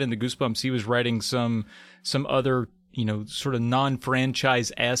before he got into Goosebumps, he was writing some other, you know, sort of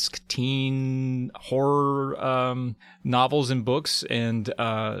non-franchise-esque teen horror novels and books. And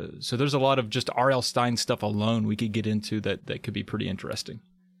so there's a lot of just R.L. Stein stuff alone we could get into that could be pretty interesting.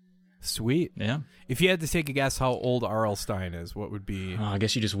 Sweet. Yeah. If you had to take a guess how old R.L. Stein is, what would be? I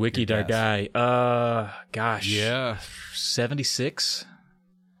guess you just wikied our guy. Gosh. Yeah. 76?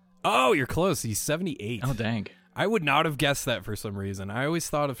 Oh, you're close. He's 78. Oh, dang. I would not have guessed that for some reason. I always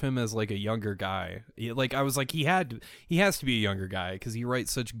thought of him as like a younger guy. Like I was like, he has to be a younger guy because he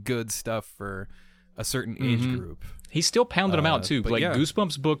writes such good stuff for a certain age group. He's still pounding them out too. Like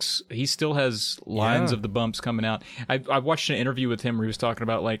Goosebumps books, he still has lines of the bumps coming out. I watched an interview with him where he was talking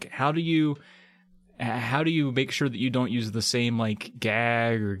about like how do you make sure that you don't use the same like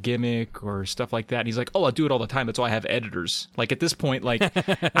gag or gimmick or stuff like that? And he's like, oh, I do it all the time. That's why I have editors. Like at this point, like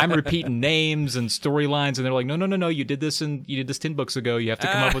I'm repeating names and storylines, and they're like, no, you did this 10 books ago. You have to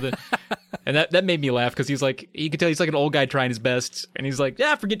come up with it. And that made me laugh because he's like, you can tell he's like an old guy trying his best, and he's like,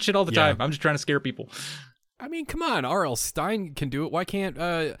 yeah, forget shit all the time. I'm just trying to scare people. I mean, come on, R.L. Stein can do it. Why can't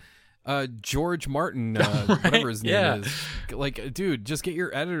George Martin, whatever his name is? Like, dude, just get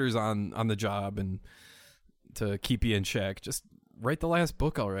your editors on the job and to keep you in check. Just write the last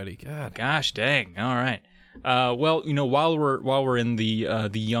book already. God, gosh, dang. All right. Well, you know, while we're in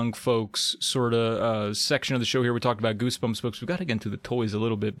the young folks sort of section of the show here, we talked about Goosebumps books. We've got to get into the toys a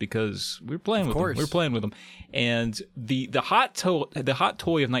little bit because we're playing with them. We're playing with them, and the hot toy of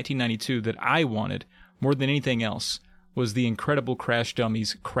 1992 that I wanted more than anything else was the Incredible Crash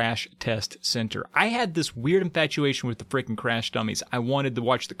Dummies Crash Test Center. I had this weird infatuation with the freaking Crash Dummies. I wanted to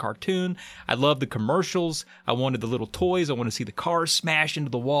watch the cartoon. I loved the commercials. I wanted the little toys. I wanted to see the cars smash into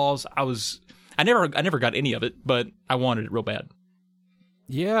the walls. I never got any of it, but I wanted it real bad.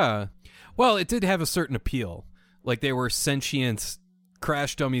 Yeah. Well, it did have a certain appeal. Like they were sentient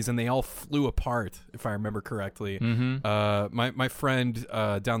crash dummies and they all flew apart, if I remember correctly. My friend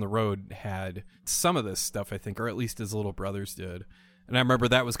down the road had some of this stuff, I think, or at least his little brothers did. And I remember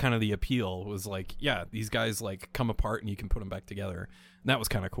that was kind of the appeal, was like, yeah, these guys like come apart and you can put them back together. And that was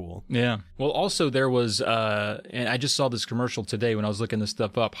kind of cool. Yeah. Well, also there was, and I just saw this commercial today when I was looking this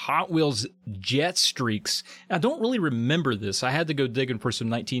stuff up, Hot Wheels Jet Streaks. I don't really remember this. I had to go digging for some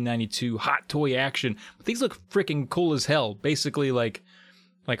 1992 hot toy action. But these look freaking cool as hell. Basically like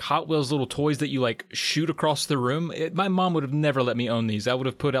Hot Wheels little toys that you like shoot across the room. My mom would have never let me own these. I would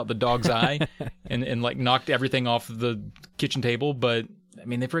have put out the dog's eye and like knocked everything off the kitchen table. But I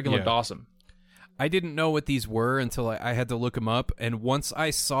mean, they freaking looked awesome. I didn't know what these were until I had to look them up. And once I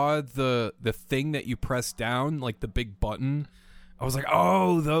saw the thing that you press down, like the big button, I was like,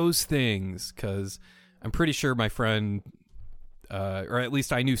 oh, those things. Because I'm pretty sure my friend, or at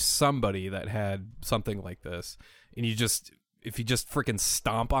least I knew somebody that had something like this. And if you just freaking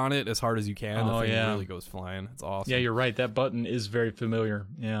stomp on it as hard as you can, the thing really goes flying. It's awesome. Yeah, you're right. That button is very familiar.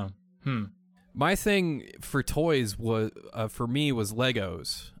 Yeah. My thing for toys was, for me, was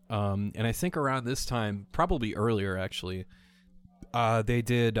Legos. And I think around this time, probably earlier actually, they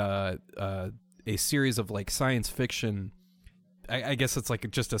did a series of like science fiction. I guess it's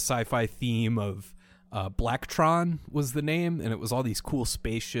like just a sci-fi theme of Blacktron was the name, and it was all these cool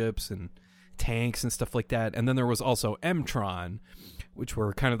spaceships and tanks and stuff like that. And then there was also M-Tron, which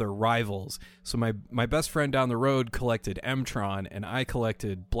were kind of their rivals. So my best friend down the road collected M-Tron, and I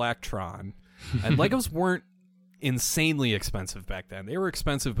collected Blacktron. And Legos weren't insanely expensive back then. They were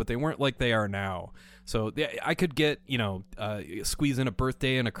expensive, but they weren't like they are now. So I could get, squeeze in a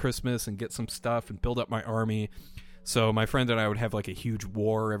birthday and a Christmas and get some stuff and build up my army. So my friend and I would have like a huge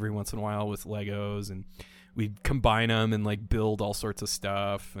war every once in a while with Legos, and we'd combine them and like build all sorts of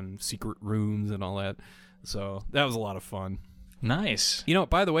stuff and secret rooms and all that. So that was a lot of fun. Nice.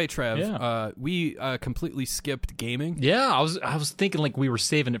 By the way, Trev, we completely skipped gaming. Yeah, I was thinking like we were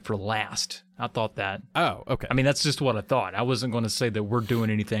saving it for last. I thought that. Oh, okay. I mean, that's just what I thought. I wasn't going to say that we're doing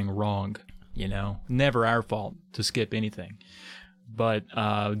anything wrong, Never our fault to skip anything. But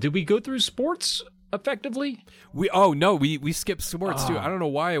did we go through sports effectively? We skipped sports too. I don't know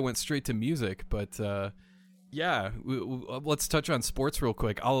why I went straight to music, but let's touch on sports real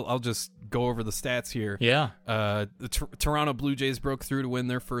quick. I'll just go over the stats here. Yeah. The Toronto Blue Jays broke through to win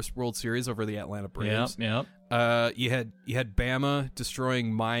their first World Series over the Atlanta Braves. Yep. You had Bama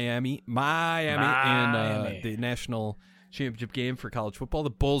destroying Miami in the national championship game for college football. The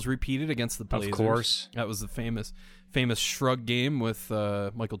Bulls repeated against the Blazers. Of course. That was the famous shrug game with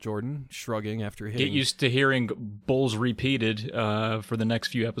Michael Jordan shrugging after hitting. Get used to hearing Bulls repeated for the next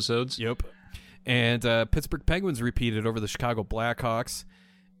few episodes. Yep. And Pittsburgh Penguins repeated over the Chicago Blackhawks.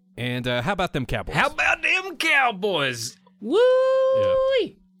 And how about them Cowboys? Woo!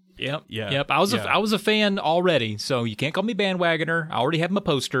 Yep. I was a fan already, so you can't call me bandwagoner. I already have my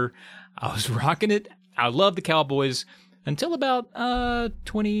poster. I was rocking it. I love the Cowboys until about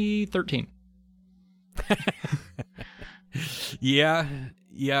 2013. Yeah.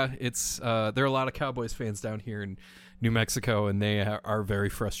 It's there are a lot of Cowboys fans down here in New Mexico, and they are very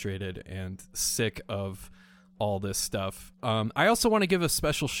frustrated and sick of all this stuff. I also want to give a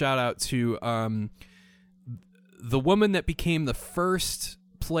special shout out to the woman that became the first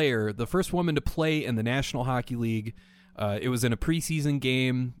woman to play in the National Hockey League. It was in a preseason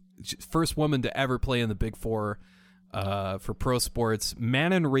game. First woman to ever play in the Big Four for pro sports.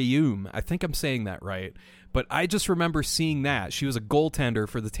 Manon Rheaume. I think I'm saying that right. But I just remember seeing that. She was a goaltender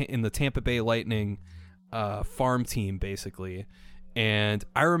for in the Tampa Bay Lightning farm team, basically. And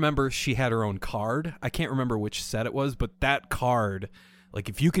I remember she had her own card. I can't remember which set it was, but that card, like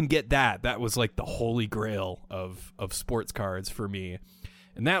if you can get that was like the holy grail of sports cards for me.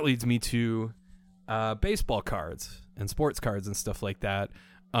 And that leads me to baseball cards and sports cards and stuff like that.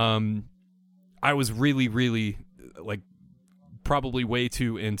 I was really, really like probably way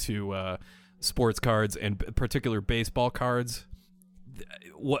too into sports cards and particular baseball cards.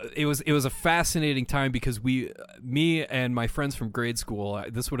 It was a fascinating time because me and my friends from grade school,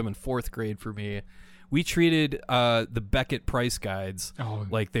 this would have been fourth grade for me, we treated the Beckett price guides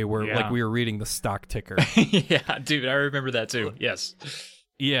like they were like we were reading the stock ticker. Yeah, dude, I remember that too. Yes.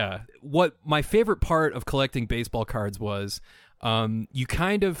 Yeah. What my favorite part of collecting baseball cards was, it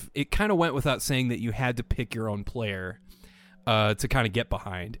kind of went without saying that you had to pick your own player to kind of get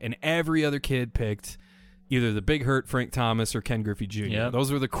behind, and every other kid picked either the Big Hurt Frank Thomas or Ken Griffey Jr. Yep. Those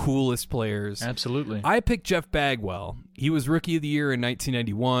were the coolest players. Absolutely. I picked Jeff Bagwell. He was Rookie of the Year in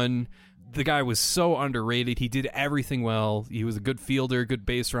 1991. The guy was so underrated. He did everything well. He was a good fielder, good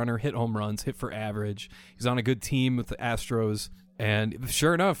base runner, hit home runs, hit for average. He's on a good team with the Astros. And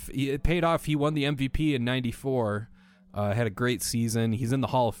sure enough, it paid off. He won the MVP in 94. Had a great season. He's in the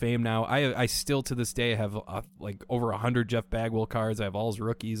Hall of Fame now. I still to this day have like over 100 Jeff Bagwell cards. I have all his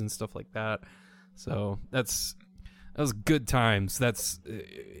rookies and stuff like that. So that was good times.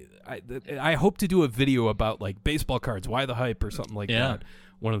 I hope to do a video about like baseball cards, why the hype or something like that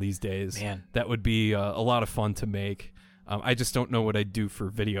one of these days. Man, that would be a lot of fun to make. I just don't know what I'd do for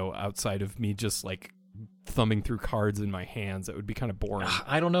video outside of me just like thumbing through cards in my hands. That would be kind of boring.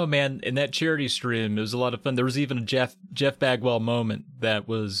 I don't know, man. In that charity stream, it was a lot of fun. There was even a Jeff Bagwell moment that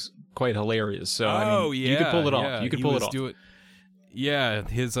was quite hilarious. So you could pull it off. You could pull it off. Yeah,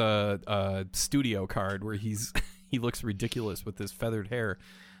 his studio card where he looks ridiculous with his feathered hair.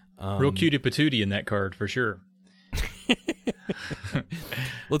 Real cutie patootie in that card for sure.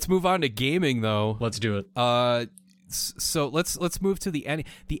 Let's move on to gaming, though. Let's do it. So let's move to the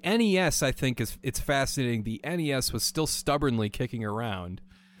NES. I think it's fascinating. The NES was still stubbornly kicking around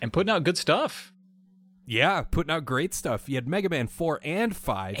and putting out good stuff. Yeah, putting out great stuff. You had Mega Man 4 and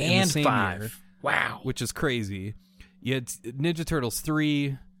 5 in the same year. Wow, which is crazy. You had Ninja Turtles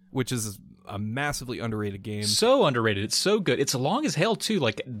 3, which is a massively underrated game. So underrated. It's so good. It's long as hell too.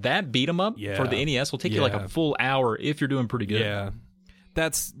 Like that beat 'em up for the NES will take you like a full hour if you're doing pretty good. Yeah.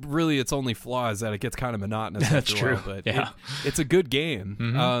 That's really its only flaw is that it gets kind of monotonous That's after true. a while, but it's a good game.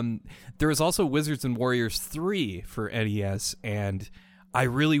 Mm-hmm. There is also Wizards and Warriors 3 for NES, and I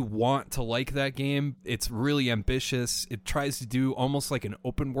really want to like that game. It's really ambitious. It tries to do almost like an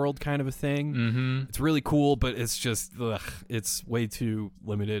open world kind of a thing. Mm-hmm. It's really cool, but it's just, it's way too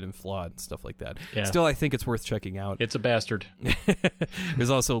limited and flawed and stuff like that. Yeah. Still, I think it's worth checking out. It's a bastard. There's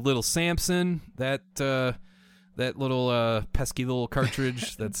also Little Samson, that little pesky little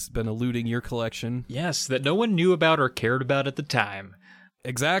cartridge that's been eluding your collection. Yes, that no one knew about or cared about at the time.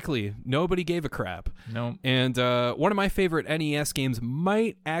 Exactly. Nobody gave a crap. No. And one of my favorite NES games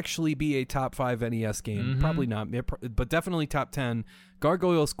might actually be a top 5 NES game. Mm-hmm. Probably not, but definitely top 10.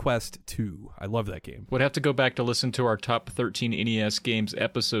 Gargoyles Quest 2. I love that game. Would have to go back to listen to our top 13 NES games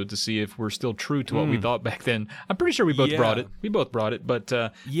episode to see if we're still true to what we thought back then. I'm pretty sure we both brought it. We both brought it, but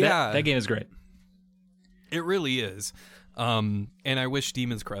that game is great. It really is. And I wish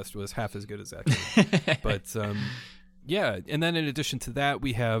Demon's Crest was half as good as that game. But yeah, and then in addition to that,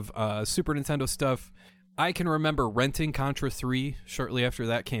 we have Super Nintendo stuff. I can remember renting Contra 3 shortly after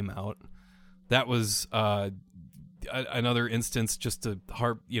that came out. That was another instance just to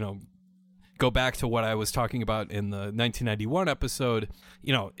go back to what I was talking about in the 1991 episode.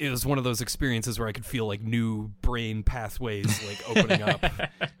 You know, it was one of those experiences where I could feel like new brain pathways like opening up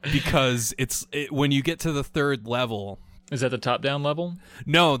because when you get to the third level. Is that the top-down level?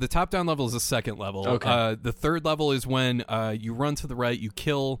 No, the top-down level is the second level. Okay. The third level is when you run to the right, you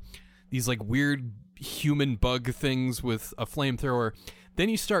kill these like weird human bug things with a flamethrower. Then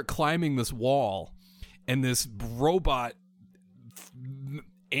you start climbing this wall, and this robot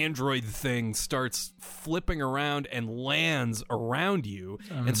android thing starts flipping around and lands around you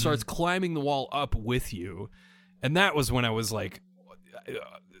and starts climbing the wall up with you. And that was when I was like...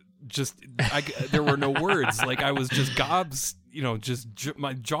 there were no words. Like I was just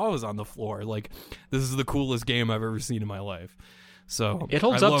my jaw was on the floor. Like this is the coolest game I've ever seen in my life. So it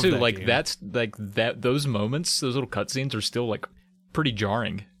holds up too. Like game. That's like that. Those moments, those little cutscenes are still like pretty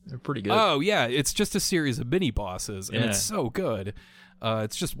jarring. They're pretty good. Oh yeah, it's just a series of mini bosses, and it's so good.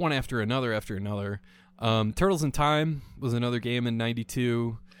 It's just one after another after another. Turtles in Time was another game in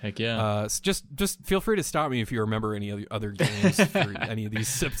 '92. Heck yeah. Just feel free to stop me if you remember any other games for any of these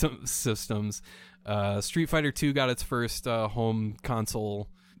systems. Street Fighter 2 got its first home console.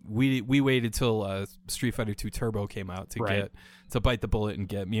 We waited till Street Fighter 2 Turbo came out to bite the bullet and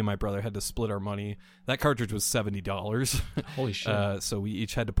get. Me and my brother had to split our money. That cartridge was $70. Holy shit. So we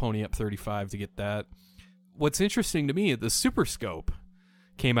each had to pony up $35 to get that. What's interesting to me, the Super Scope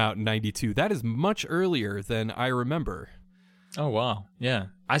came out in '92. That is much earlier than I remember. Oh, wow. Yeah.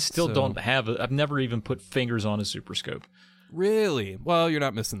 I still don't have it. I've never even put fingers on a Super Scope. Really? Well, you're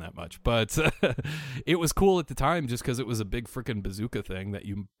not missing that much. But it was cool at the time just because it was a big freaking bazooka thing that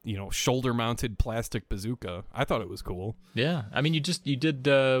you shoulder-mounted plastic bazooka. I thought it was cool. Yeah. I mean, you did,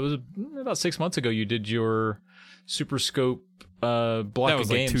 it was about 6 months ago, you did your Super Scope block of games. That was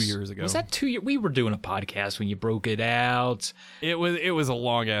like 2 years ago. Was that 2 years? We were doing a podcast when you broke it out. It was a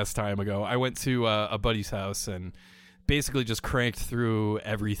long-ass time ago. I went to a buddy's house and basically just cranked through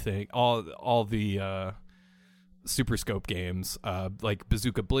everything, all the Super Scope games, like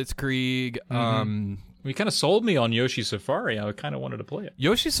Bazooka Blitzkrieg. You kind of sold me on Yoshi Safari. I kind of wanted to play it.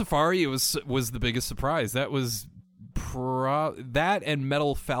 Yoshi Safari was the biggest surprise. That was that and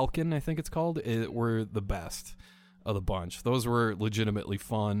Metal Falcon, I think it's called, were the best of the bunch. Those were legitimately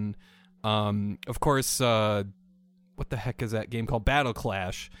fun. Of course, what the heck is that game called? Battle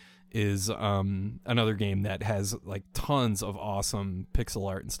Clash is another game that has like tons of awesome pixel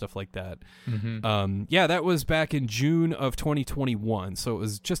art and stuff like that. Yeah, that was back in June of 2021, so it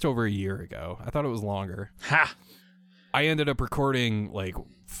was just over a year ago. I thought it was longer. Ha! I ended up recording like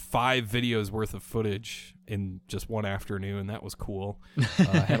 5 videos worth of footage in just one afternoon. That was cool. I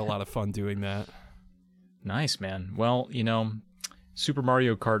had a lot of fun doing that. Nice, man. Well, Super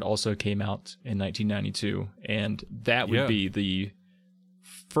Mario Kart also came out in 1992, and that would be the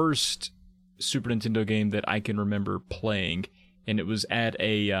first Super Nintendo game that I can remember playing, and it was at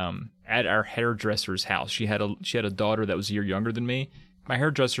at our hairdresser's house. She had a daughter that was a year younger than me. My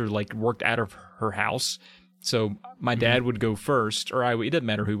hairdresser worked out of her house, so my dad would go first, or it didn't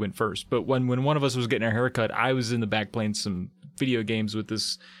matter who went first. But when one of us was getting our haircut, I was in the back playing some video games with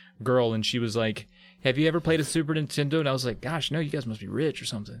this girl, and she was like, "Have you ever played a Super Nintendo?" And I was like, "Gosh, no, you guys must be rich or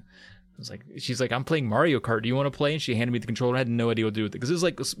something." She's like, "I'm playing Mario Kart. Do you want to play?" And she handed me the controller. I had no idea what to do with it because there's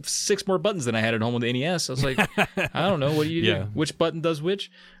like 6 more buttons than I had at home with the NES. I was like, I don't know. What do you do? Which button does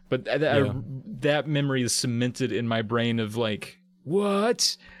which? But that memory is cemented in my brain of like,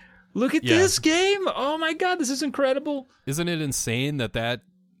 what? Look at this game. Oh my God, this is incredible. Isn't it insane that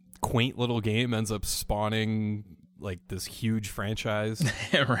quaint little game ends up spawning like this huge franchise?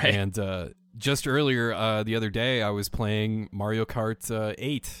 Right. And just earlier, the other day, I was playing Mario Kart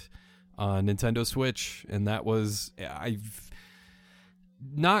 8 on Nintendo Switch, and that was I've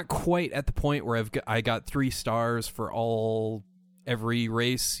not quite at the point where I got 3 stars for every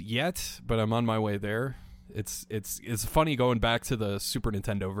race yet, but I'm on my way there. It's funny going back to the Super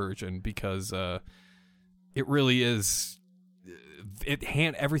Nintendo version because it really is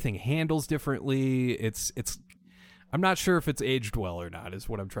everything handles differently. It's I'm not sure if it's aged well or not, is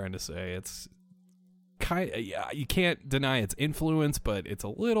what I'm trying to say. It's you can't deny its influence, but it's a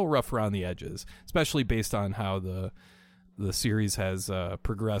little rough around the edges, especially based on how the series has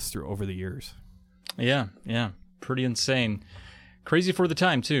progressed through over the years. Yeah, pretty insane, crazy for the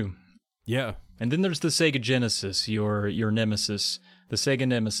time too. Yeah, and then there's the Sega Genesis, your nemesis, the Sega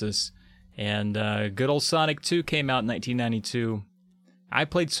Nemesis, and good old Sonic 2 came out in 1992. I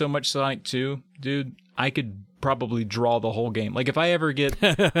played so much Sonic 2, dude. I could probably draw the whole game. Like if I ever go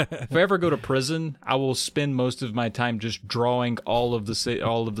to prison, I will spend most of my time just drawing all of the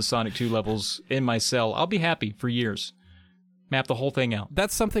Sonic 2 levels in my cell. I'll be happy for years. Map the whole thing out.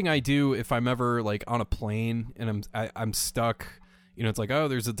 That's something I do if I'm ever like on a plane and I'm stuck. It's like, oh,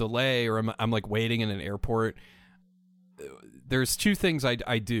 there's a delay, or I'm like waiting in an airport. There's 2 things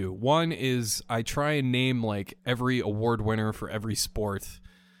I do. One is I try and name like every award winner for every sport.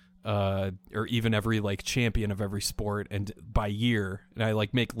 Or even every like champion of every sport, and by year, and I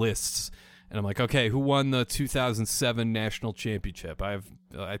like make lists, and I'm like, okay, who won the 2007 national championship? I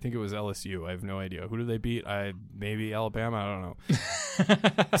think it was LSU. I have no idea. Who did they beat? Maybe Alabama. I don't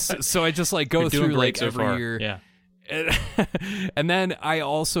know. so I just like go through like every year. Yeah. And then I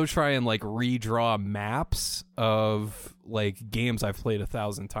also try and like redraw maps of like games I've played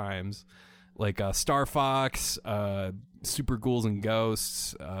 1,000 times, like Star Fox, Super Ghouls and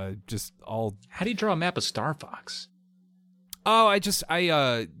Ghosts, just all. How do you draw a map of Star Fox? Oh, I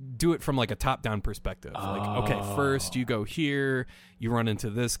do it from like a top-down perspective. Like, okay, first you go here, you run into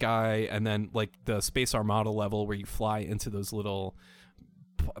this guy, and then like the Space Armada level where you fly into those little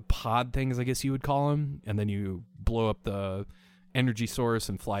pod things, I guess you would call them, and then you blow up the energy source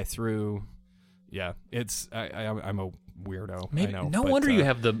and fly through. Yeah, I'm a weirdo. Maybe, I know, no wonder you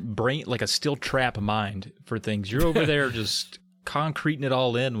have the brain, like a steel trap mind for things. You're over there just concreting it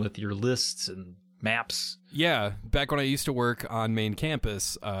all in with your lists and maps. Yeah, back when I used to work on main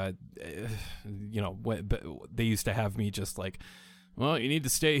campus, they used to have me just like, well, you need to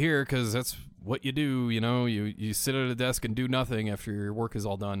stay here because that's what you do. You sit at a desk and do nothing after your work is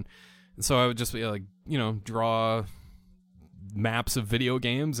all done. And so I would just like, draw maps of video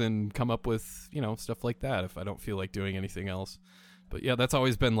games and come up with, stuff like that if I don't feel like doing anything else. But yeah, that's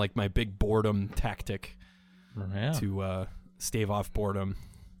always been like my big boredom tactic to stave off boredom.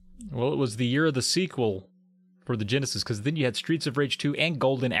 Well, it was the year of the sequel for the Genesis, because then you had Streets of Rage 2 and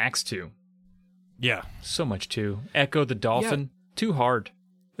Golden Axe 2. Yeah. So much 2. Echo the Dolphin. Yeah. Too hard.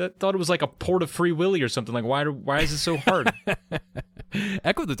 I thought it was like a port of Free Willy or something. Like, why is it so hard?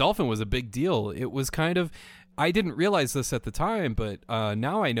 Echo the Dolphin was a big deal. It was kind of... I didn't realize this at the time, but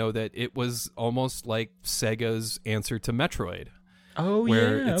now I know that it was almost like Sega's answer to Metroid. Oh,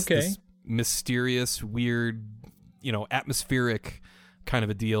 where yeah, it's okay. This mysterious, weird, atmospheric kind of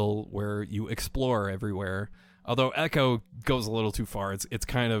a deal where you explore everywhere. Although Echo goes a little too far. It's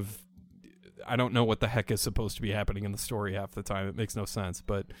kind of... I don't know what the heck is supposed to be happening in the story half the time. It makes no sense.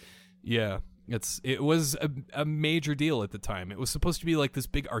 But yeah, It was a major deal at the time. It was supposed to be like this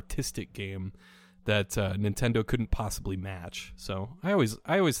big artistic game that Nintendo couldn't possibly match. So I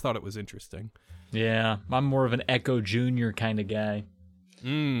always thought it was interesting. Yeah, I'm more of an Echo Junior kind of guy.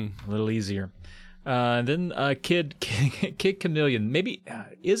 A little easier. Then Kid Chameleon. Maybe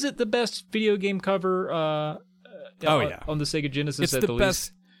is it the best video game cover? On the Sega Genesis at the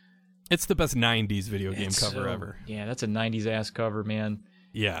least. It's the best 90s video game cover ever. Yeah, that's a 90s ass cover, man.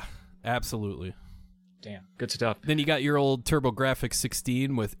 Yeah, absolutely. Damn, good stuff. Then you got your old TurboGrafx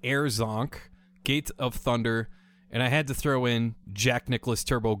 16 with Air Zonk, Gate of Thunder, and I had to throw in Jack Nicklaus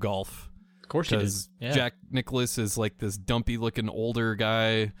Turbo Golf. Of course you did. Yeah. Jack Nicklaus is like this dumpy-looking older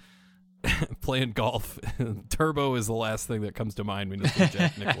guy playing golf. Turbo is the last thing that comes to mind when you think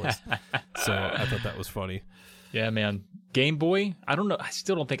Jack Nicklaus. So I thought that was funny. Yeah, man. Game Boy? I don't know. I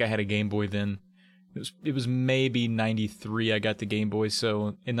still don't think I had a Game Boy then. It was maybe 93 I got the Game Boy,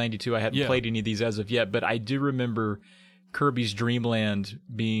 so in 92 I hadn't played any of these as of yet, but I do remember Kirby's Dream Land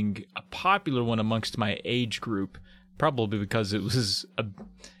being a popular one amongst my age group, probably because it was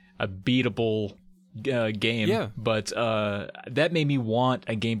a beatable game. Yeah. But that made me want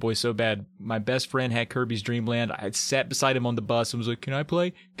a Game Boy so bad. My best friend had Kirby's Dream Land. I sat beside him on the bus and was like, "Can I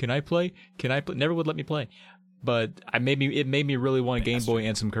play? Can I play? Can I play?" Never would let me play. But it made me really want a Game Boy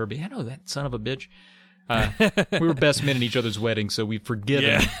and some Kirby. I know, that son of a bitch. We were best men in each other's wedding, so we forgive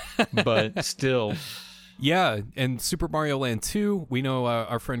him. But still. Yeah, and Super Mario Land 2, we know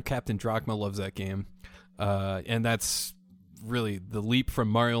our friend Captain Drachma loves that game. And that's really the leap from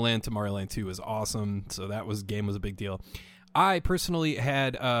Mario Land to Mario Land 2 is awesome. So that game was a big deal. I personally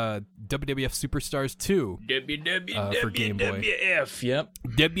had WWF Superstars 2 for Game Boy. WWF, yep.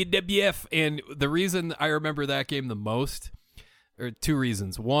 WWF, and the reason I remember that game the most, or two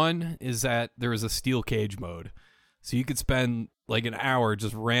reasons. One is that there was a steel cage mode. So you could spend like an hour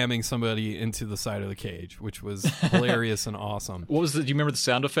just ramming somebody into the side of the cage, which was hilarious and awesome. Do you remember the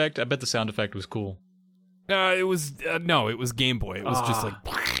sound effect? I bet the sound effect was cool. It was Game Boy. It was just like,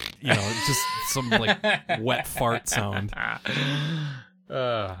 just some like wet fart sound.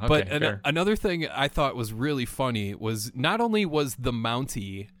 Okay, but another thing I thought was really funny was not only was the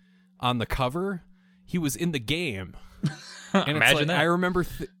Mountie on the cover, he was in the game. And Imagine that.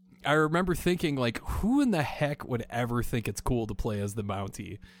 I remember thinking, like, who in the heck would ever think it's cool to play as the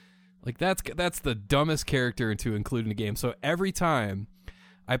Mountie? Like, that's the dumbest character to include in a game. So every time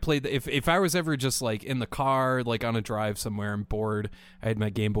I played, if I was ever just like in the car, like on a drive somewhere and bored, I had my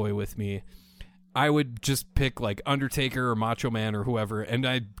Game Boy with me, I would just pick like Undertaker or Macho Man or whoever, and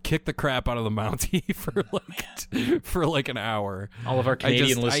I'd kick the crap out of the Mountie for like an hour. All of our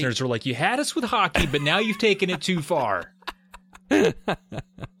Canadian listeners were like, "You had us with hockey, but now you've taken it too far." The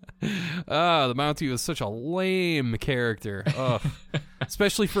Mountie was such a lame character,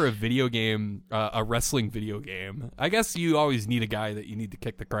 especially for a video game, a wrestling video game. I guess you always need a guy that you need to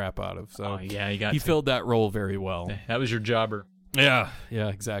kick the crap out of. So he filled that role very well. That was your jobber. Yeah,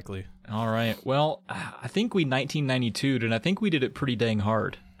 exactly. All right. Well, I think we 1992'd, and I think we did it pretty dang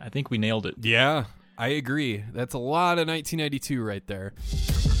hard. I think we nailed it. Yeah, I agree. That's a lot of 1992 right there.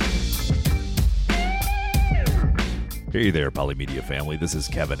 Hey there, Polymedia family. This is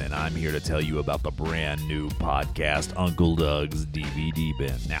Kevin, and I'm here to tell you about the brand new podcast, Uncle Doug's DVD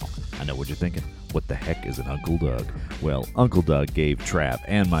Bin. Now, I know what you're thinking. What the heck is an Uncle Doug? Well, Uncle Doug gave Trav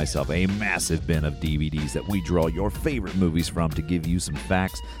and myself a massive bin of DVDs that we draw your favorite movies from to give you some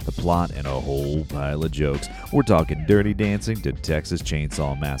facts, the plot, and a whole pile of jokes. We're talking Dirty Dancing to Texas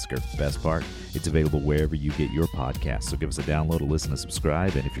Chainsaw Massacre. Best part? It's available wherever you get your podcasts. So give us a download, a listen, and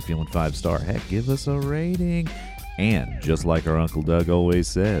subscribe. And if you're feeling 5-star, heck, give us a rating. And just like our Uncle Doug always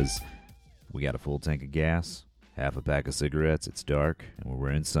says, we got a full tank of gas, half a pack of cigarettes, it's dark, and we're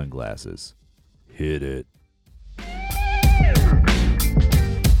wearing sunglasses. Hit it.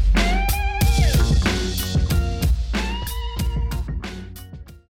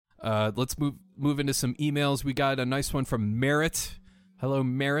 Let's move into some emails. We got a nice one from Merritt. Hello,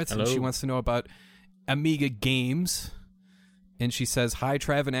 Merritt. Hello. And she wants to know about Amiga games. And she says, "Hi,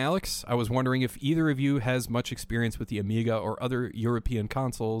 Trav and Alex. I was wondering if either of you has much experience with the Amiga or other European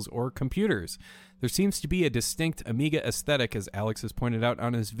consoles or computers. There seems to be a distinct Amiga aesthetic, as Alex has pointed out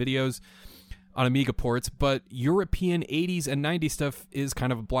on his videos on Amiga ports, but European 80s and 90s stuff is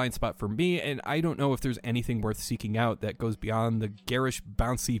kind of a blind spot for me, and I don't know if there's anything worth seeking out that goes beyond the garish,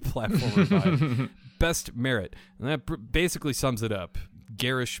 bouncy platformer vibe." Best Merit. And that basically sums it up.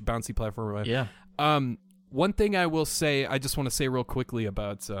 Garish, bouncy platformer vibe. Yeah. One thing I will say, I just want to say real quickly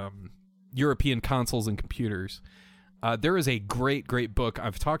about European consoles and computers. There is a great, great book.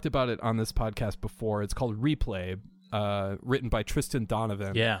 I've talked about it on this podcast before. It's called Replay, written by Tristan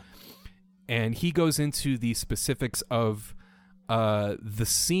Donovan. Yeah. and he goes into the specifics of the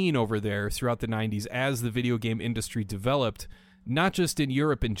scene over there throughout the 90s as the video game industry developed, not just in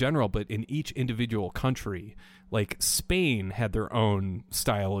Europe in general, but in each individual country. Like Spain had their own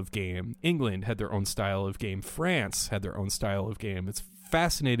style of game. England had their own style of game. France had their own style of game. It's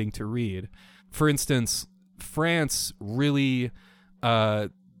fascinating to read. For instance, France really, the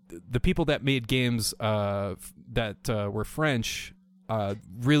people that made games that were French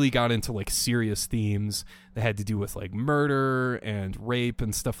really got into like serious themes that had to do with like murder and rape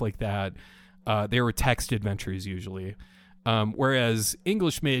and stuff like that. They were text adventures usually. Whereas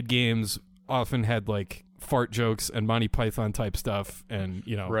English-made games often had like fart jokes and Monty Python type stuff, and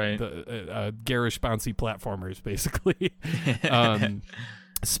right. the garish bouncy platformers basically.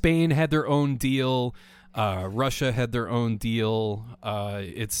 Spain had their own deal. Russia had their own deal.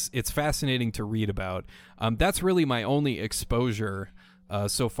 It's fascinating to read about. That's really my only exposure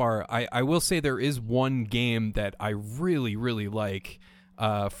so far. I will say there is one game that I really, really like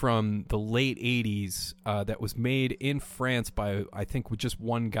from the late 80s that was made in France by, I think, with just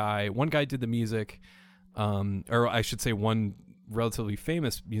one guy. One guy did the music, or I should say one relatively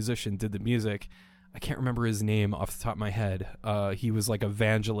famous musician did the music. I can't remember his name off the top of my head. He was like a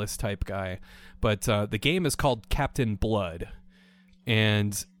evangelist type guy. But the game is called Captain Blood.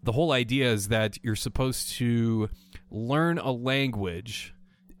 And the whole idea is that you're supposed to learn a language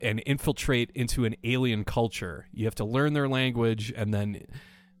and infiltrate into an alien culture. You have to learn their language and then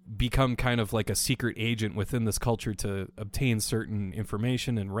become kind of like a secret agent within this culture to obtain certain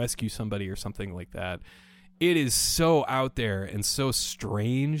information and rescue somebody or something like that. It is so out there and so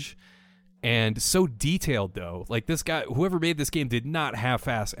strange and so detailed, though. Like, this guy, whoever made this game, did not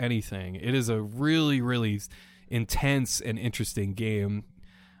half-ass anything. It is a really, really intense and interesting game.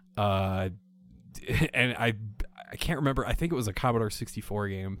 And I can't remember. I think it was a Commodore 64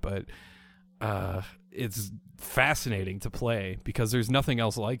 game, but it's fascinating to play because there's nothing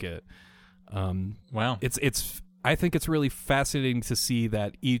else like it. Wow. I think it's really fascinating to see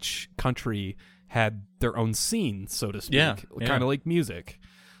that each country had their own scene, so to speak. Yeah. Kind of like music.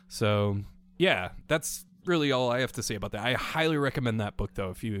 So, yeah, that's really all I have to say about that. I highly recommend that book,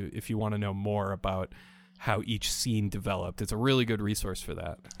 though, if you want to know more about how each scene developed. It's a really good resource for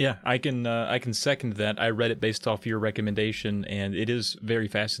that. Yeah, I can second that. I read it based off your recommendation, and it is very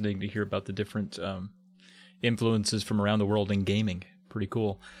fascinating to hear about the different influences from around the world in gaming. Pretty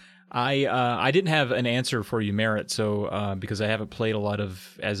cool. I didn't have an answer for you, Merritt, so because I haven't played a lot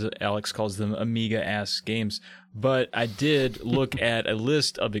of, as Alex calls them, Amiga-ass games. But I did look at a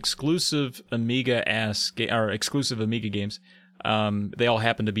list of exclusive Amiga-ass exclusive Amiga games. They all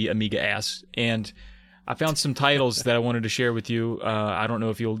happen to be Amiga-ass, and I found some titles that I wanted to share with you. I don't know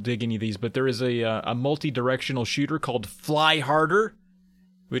if you'll dig any of these, but there is a multi-directional shooter called Fly Harder,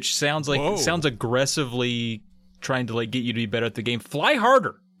 which sounds aggressively trying to like get you to be better at the game. Fly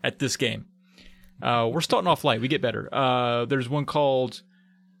harder at this game. We're starting off light. We get better. There's one called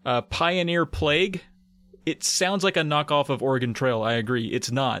Pioneer Plague. It sounds like a knockoff of Oregon Trail. I agree.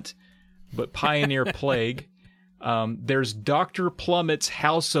 It's not. But Pioneer Plague. There's Dr. Plummett's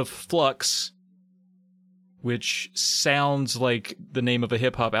House of Flux, which sounds like the name of a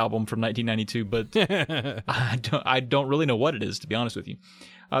hip-hop album from 1992, but I don't really know what it is, to be honest with you.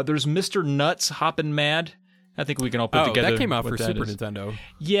 There's Mr. Nuts Hoppin' Mad. I think we can all put together. That came out for that Super is. Nintendo.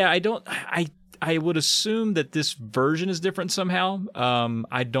 Yeah, I would assume that this version is different somehow.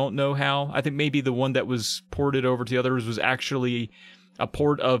 I don't know how. I think maybe the one that was ported over to the others was actually a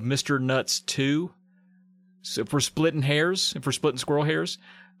port of Mr. Nuts 2. So if we're splitting squirrel hairs.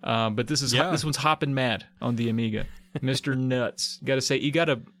 But this one's Hoppin' Mad on the Amiga. Mr. Nuts.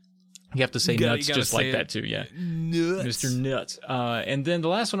 You have to say nuts just like that too, yeah. Nuts. Mr. Nuts. And then the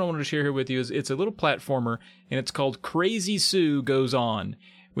last one I wanted to share here with you is it's a little platformer, and it's called Crazy Sue Goes On,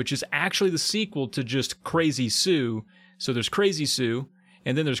 which is actually the sequel to just Crazy Sue. So there's Crazy Sue,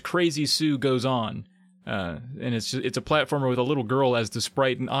 and then there's Crazy Sue Goes On. And it's a platformer with a little girl as the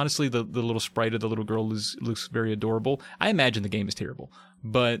sprite, and honestly, the little sprite of the little girl looks very adorable. I imagine the game is terrible,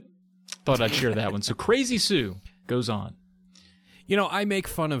 but thought I'd share that one. So Crazy Sue Goes On. You know, I make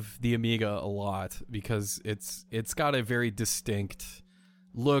fun of the Amiga a lot because it's got a very distinct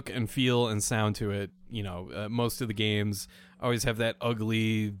look and feel and sound to it. You know, most of the games always have that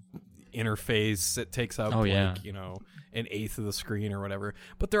ugly interface that takes up an eighth of the screen or whatever.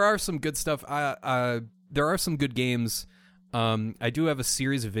 But there are some good stuff. There are some good games. I do have a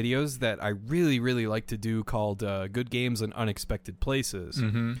series of videos that I really, really like to do called Good Games in Unexpected Places.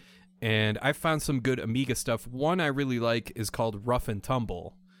 Mm-hmm. And I found some good Amiga stuff. One I really like is called Rough and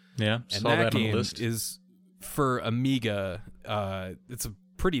Tumble. Yeah, and that game is for Amiga. It's a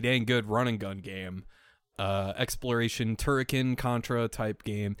pretty dang good run and gun game. Exploration, Turrican, Contra type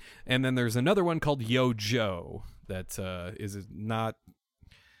game. And then there's another one called Yo-Jo that is not,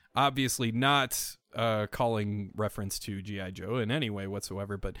 obviously not calling reference to G.I. Joe in any way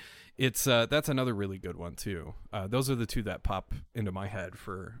whatsoever, but it's that's another really good one too. Those are the two that pop into my head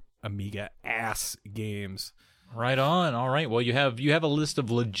for Amiga ass games. Right on. All right. Well, you have a list of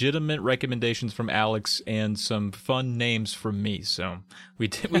legitimate recommendations from Alex and some fun names from me. So we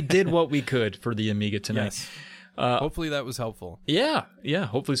did what we could for the Amiga tonight. Yes. Hopefully that was helpful. Yeah.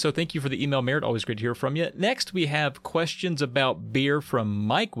 Hopefully so. Thank you for the email, Merritt. Always great to hear from you. Next, we have questions about beer from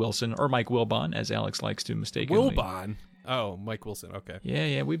Mike Wilson, or Mike Wilbon, as Alex likes to mistakenly. Wilbon. Oh, Mike Wilson. Okay.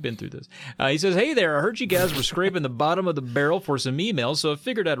 Yeah, we've been through this. He says, hey there, I heard you guys were scraping the bottom of the barrel for some emails, so I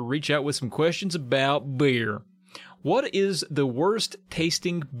figured I'd reach out with some questions about beer. What is the worst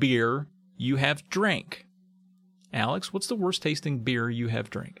tasting beer you have drank? Alex, what's the worst tasting beer you have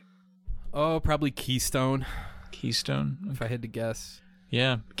drank? Oh, probably Keystone. Keystone? If I had to guess.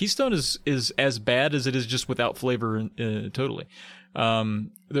 Yeah. Keystone is as bad as it is just without flavor totally.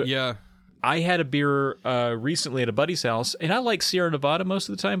 Yeah. I had a beer recently at a buddy's house, and I like Sierra Nevada most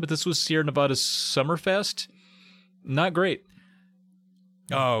of the time, but this was Sierra Nevada's Summerfest. Not great.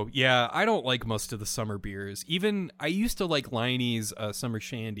 Oh, yeah. I don't like most of the summer beers. Even, I used to like Leinie's Summer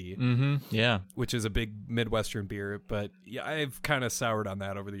Shandy. Mm-hmm. Yeah. Which is a big Midwestern beer, but yeah, I've kind of soured on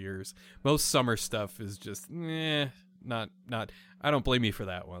that over the years. Most summer stuff is just, not. I don't blame you for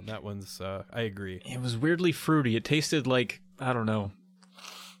that one. That one's, I agree. It was weirdly fruity. It tasted like, I don't know,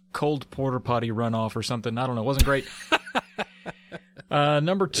 cold porta potty runoff or something. I don't know. It wasn't great.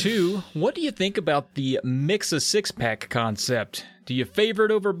 Number 2, what do you think about the mix a 6-pack concept? Do you favor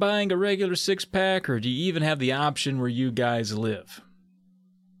it over buying a regular 6-pack, or do you even have the option where you guys live?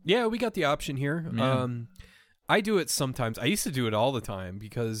 Yeah, we got the option here. Yeah. I do it sometimes. I used to do it all the time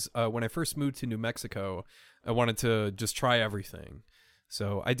because when I first moved to New Mexico, I wanted to just try everything.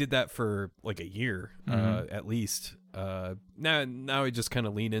 So I did that for like a year, at least. Now I just kind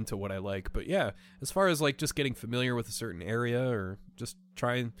of lean into what I like. But yeah, as far as like just getting familiar with a certain area or just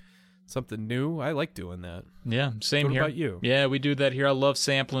trying something new, I like doing that. Yeah, same What here. about you? Yeah, we do that here. I love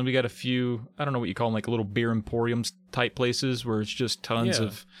sampling. We got a few, I don't know what you call them, like little beer emporiums type places where it's just tons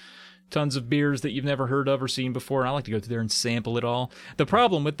of beers that you've never heard of or seen before. And I like to go through there and sample it all. The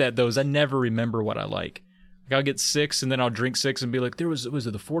problem with that, though, is I never remember what I like. I'll get 6 and then I'll drink 6 and be like, was it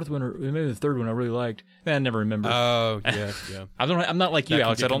the 4th one or maybe the 3rd one I really liked? I never remember. Oh, yeah. I'm not like you, That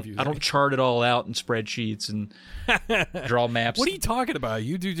Alex. can I get don't chart it all out in spreadsheets and draw maps. What are you talking about?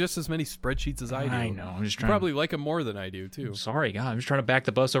 You do just as many spreadsheets as I do. I know. I'm just You trying. probably like them more than I do, too. Sorry, God. I'm just trying to back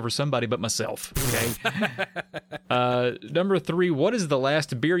the bus over somebody but myself. Okay. Number 3. What is the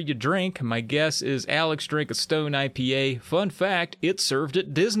last beer you drank? My guess is Alex drank a Stone IPA. Fun fact: it's served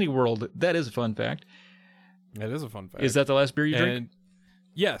at Disney World. That is a fun fact. That is a fun fact. Is that the last beer you drank?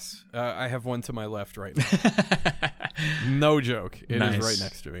 Yes. I have one to my left right now. No joke. It is right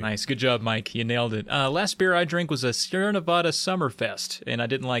next to me. Nice. Good job, Mike. You nailed it. Last beer I drank was a Sierra Nevada Summerfest, and I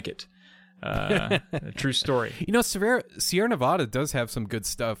didn't like it. True story. You know, Sierra Nevada does have some good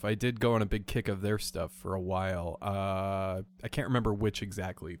stuff. I did go on a big kick of their stuff for a while. I can't remember which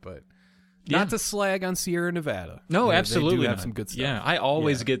exactly, but not to slag on Sierra Nevada. No, Yeah, absolutely They do have not. some good stuff. Yeah, I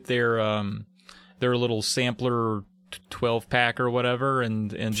always get their little sampler 12-pack or whatever, and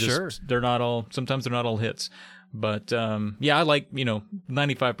just Sure. sometimes they're not all hits. But yeah, I like,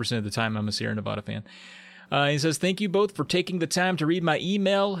 95% of the time I'm a Sierra Nevada fan. He says, thank you both for taking the time to read my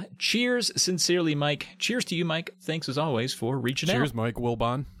email. Cheers, sincerely, Mike. Cheers to you, Mike. Thanks as always for reaching out. Cheers, Mike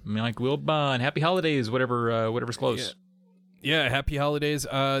Wilbon. Mike Wilbon. Happy holidays, whatever's close. Yeah, happy holidays.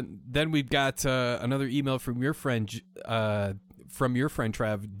 Then we've got another email from your friend,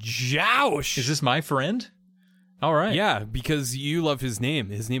 Trav Joush. Is this my friend? All right. Yeah, because you love his name.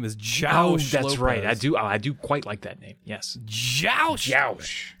 His name is Joush. Oh, that's Lopez. right. I do quite like that name. Yes.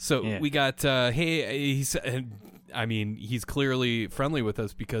 Joush. So Yeah. we got, he's clearly friendly with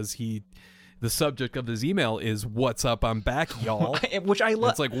us because the subject of his email is "What's up? I'm back, y'all." Which I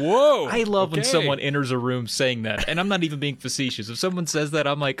love. It's like, whoa. I love when okay. someone enters a room saying that, and I'm not even being facetious. If someone says that,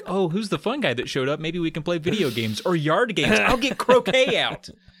 I'm like, oh, who's the fun guy that showed up? Maybe we can play video games or yard games. I'll get croquet out.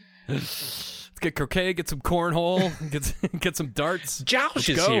 Let's get croquet, get some cornhole, get some darts. Josh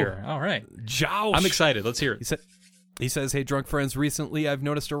is here. All right. Joush. I'm excited. Let's hear it. He says, hey, drunk friends, recently I've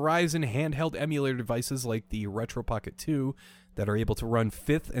noticed a rise in handheld emulator devices like the Retro Pocket 2 that are able to run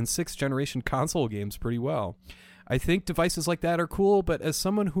 5th and 6th generation console games pretty well. I think devices like that are cool, but as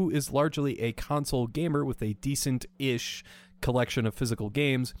someone who is largely a console gamer with a decent-ish collection of physical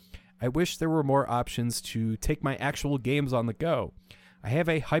games, I wish there were more options to take my actual games on the go. I have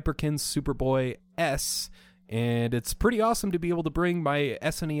a Hyperkin Superboy S, and it's pretty awesome to be able to bring my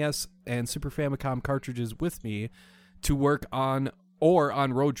SNES and Super Famicom cartridges with me to work on or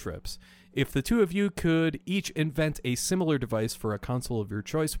on road trips. If the two of you could each invent a similar device for a console of your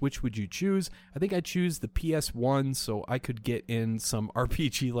choice, which would you choose? I think I'd choose the PS1 so I could get in some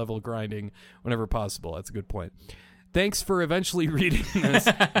RPG level grinding whenever possible. That's a good point. Thanks for eventually reading this.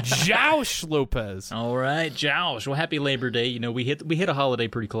 Joush Lopez. All right, Joush. Well, happy Labor Day. You know, we hit a holiday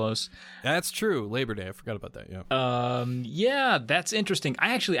pretty close. That's true. Labor Day. I forgot about that. Yeah. Yeah, that's interesting.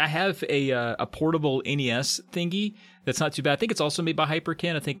 I have a portable NES thingy that's not too bad. I think it's also made by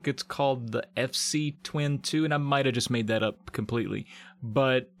Hyperkin. I think it's called the FC Twin 2, and I might have just made that up completely.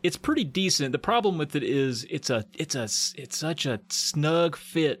 But it's pretty decent. The problem with it is it's such a snug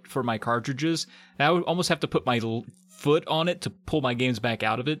fit for my cartridges. I would almost have to put my foot on it to pull my games back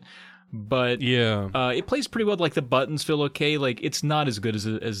out of it. But yeah, it plays pretty well. Like the buttons feel okay. Like it's not as good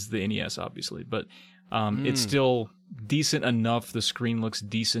as the NES, obviously, but it's still decent enough. The screen looks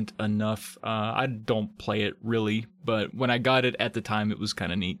decent enough. I don't play it really, but when I got it at the time, it was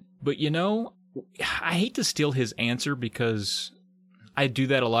kind of neat. But you know, I hate to steal his answer because I do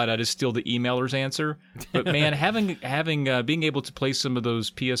that a lot. I just steal the emailer's answer. But man, being able to play some of those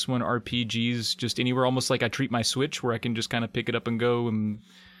PS1 RPGs just anywhere, almost like I treat my Switch, where I can just kind of pick it up and go and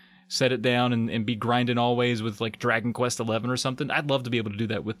set it down and be grinding always with like Dragon Quest 11 or something. I'd love to be able to do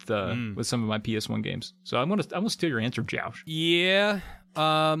that with some of my PS1 games. So I'm gonna steal your answer, Joush. Yeah,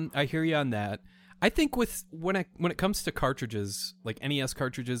 I hear you on that. I think when it comes to cartridges, like NES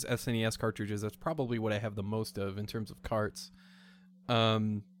cartridges, SNES cartridges, that's probably what I have the most of in terms of carts.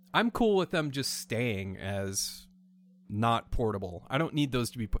 I'm cool with them just staying as not portable. I don't need those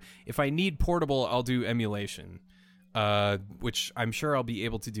to be. If I need portable, I'll do emulation, which I'm sure I'll be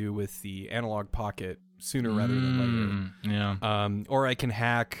able to do with the Analog Pocket sooner rather than later. Yeah. Or I can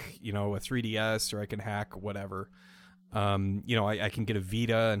hack, a 3DS, or I can hack whatever. I can get a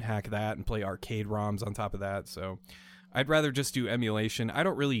Vita and hack that and play arcade ROMs on top of that. So I'd rather just do emulation. I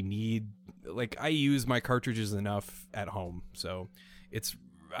don't really need, I use my cartridges enough at home, so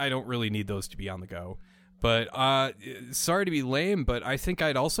I don't really need those to be on the go. But sorry to be lame, but I think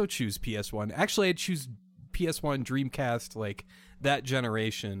I'd also choose PS1. Actually, I'd choose PS1, Dreamcast, like that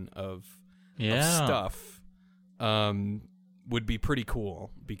generation of stuff would be pretty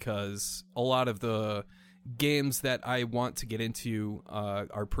cool, because a lot of the games that I want to get into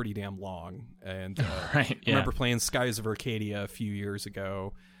are pretty damn long. And right, I remember playing Skies of Arcadia a few years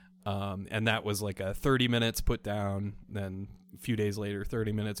ago, and that was like a 30 minutes put down, then a few days later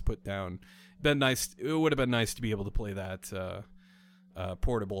 30 minutes put down. It would have been nice to be able to play that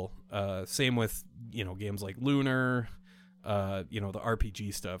portable. Same with games like Lunar, the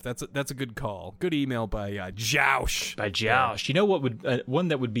RPG stuff. That's a good call. Good email by Joush. You know what would one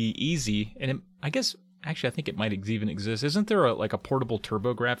that would be easy, and I guess actually I think it might even exist. Isn't there a portable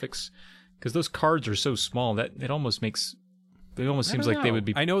TurboGrafx? Because those cards are so small that it almost seems like they would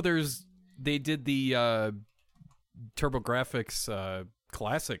be. I know they did the TurboGrafx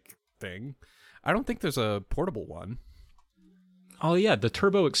Classic thing. I don't think there's a portable one. Oh yeah, the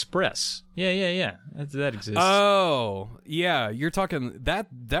Turbo Express. Yeah. That exists. Oh yeah, you're talking that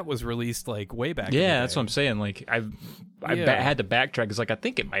was released like way back. Yeah, that's what I'm saying. Like I had to backtrack. It's like I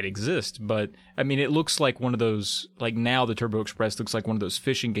think it might exist, but I mean, it looks like one of those. Like now, the Turbo Express looks like one of those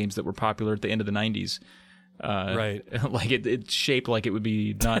fishing games that were popular at the end of the '90s. Right. Like it's shaped like it would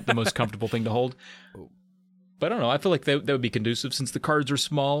be not the most comfortable thing to hold. But I don't know. I feel like that would be conducive since the cards are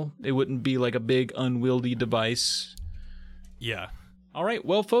small. It wouldn't be like a big unwieldy device. Yeah. All right.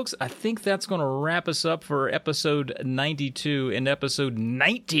 Well, folks, I think that's going to wrap us up for episode 92 and episode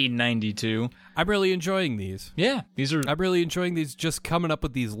 1992. I'm really enjoying these. Yeah, I'm really enjoying these, just coming up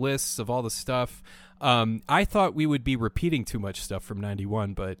with these lists of all the stuff. I thought we would be repeating too much stuff from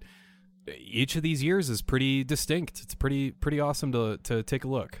 91, but each of these years is pretty distinct. It's pretty awesome to take a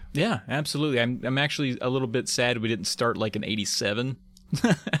look. Yeah, absolutely. I'm actually a little bit sad we didn't start like in 87.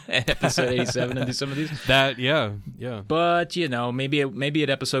 Episode 87 and do some of these. Yeah. But maybe at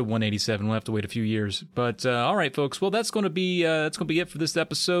episode 187 we'll have to wait a few years. But all right, folks. Well, that's going to be it for this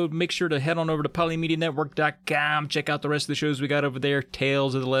episode. Make sure to head on over to polymedianetwork.com. Check out the rest of the shows we got over there.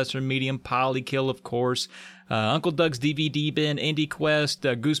 Tales of the Lesser Medium, Polykill, of course. Uncle Doug's DVD Bin, Indie Quest,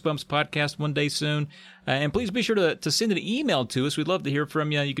 Goosebumps podcast one day soon. And please be sure to send an email to us. We'd love to hear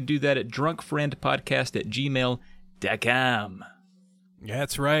from you. You can do that at drunkfriendpodcast@gmail.com. Yeah,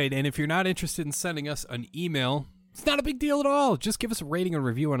 that's right. And if you're not interested in sending us an email, it's not a big deal at all. Just give us a rating and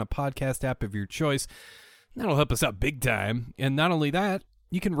review on a podcast app of your choice. That'll help us out big time. And not only that,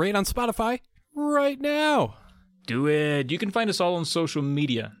 you can rate on Spotify right now. Do it. You can find us all on social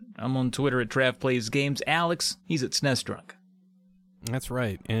media. I'm on Twitter at TravPlaysGames. Alex, he's at SNESDrunk. That's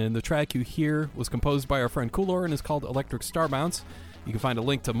right. And the track you hear was composed by our friend Coolor and is called Electric Starbounce. You can find a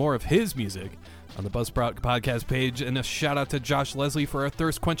link to more of his music on the Buzzsprout podcast page. And a shout out to Josh Leslie for our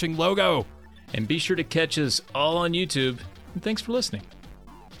thirst-quenching logo. And be sure to catch us all on YouTube. And thanks for listening.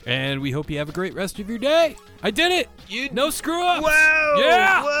 And we hope you have a great rest of your day. I did it! No screw-ups! Whoa!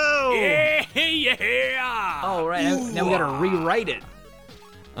 Yeah! Whoa! Yeah! All right, now we gotta rewrite it.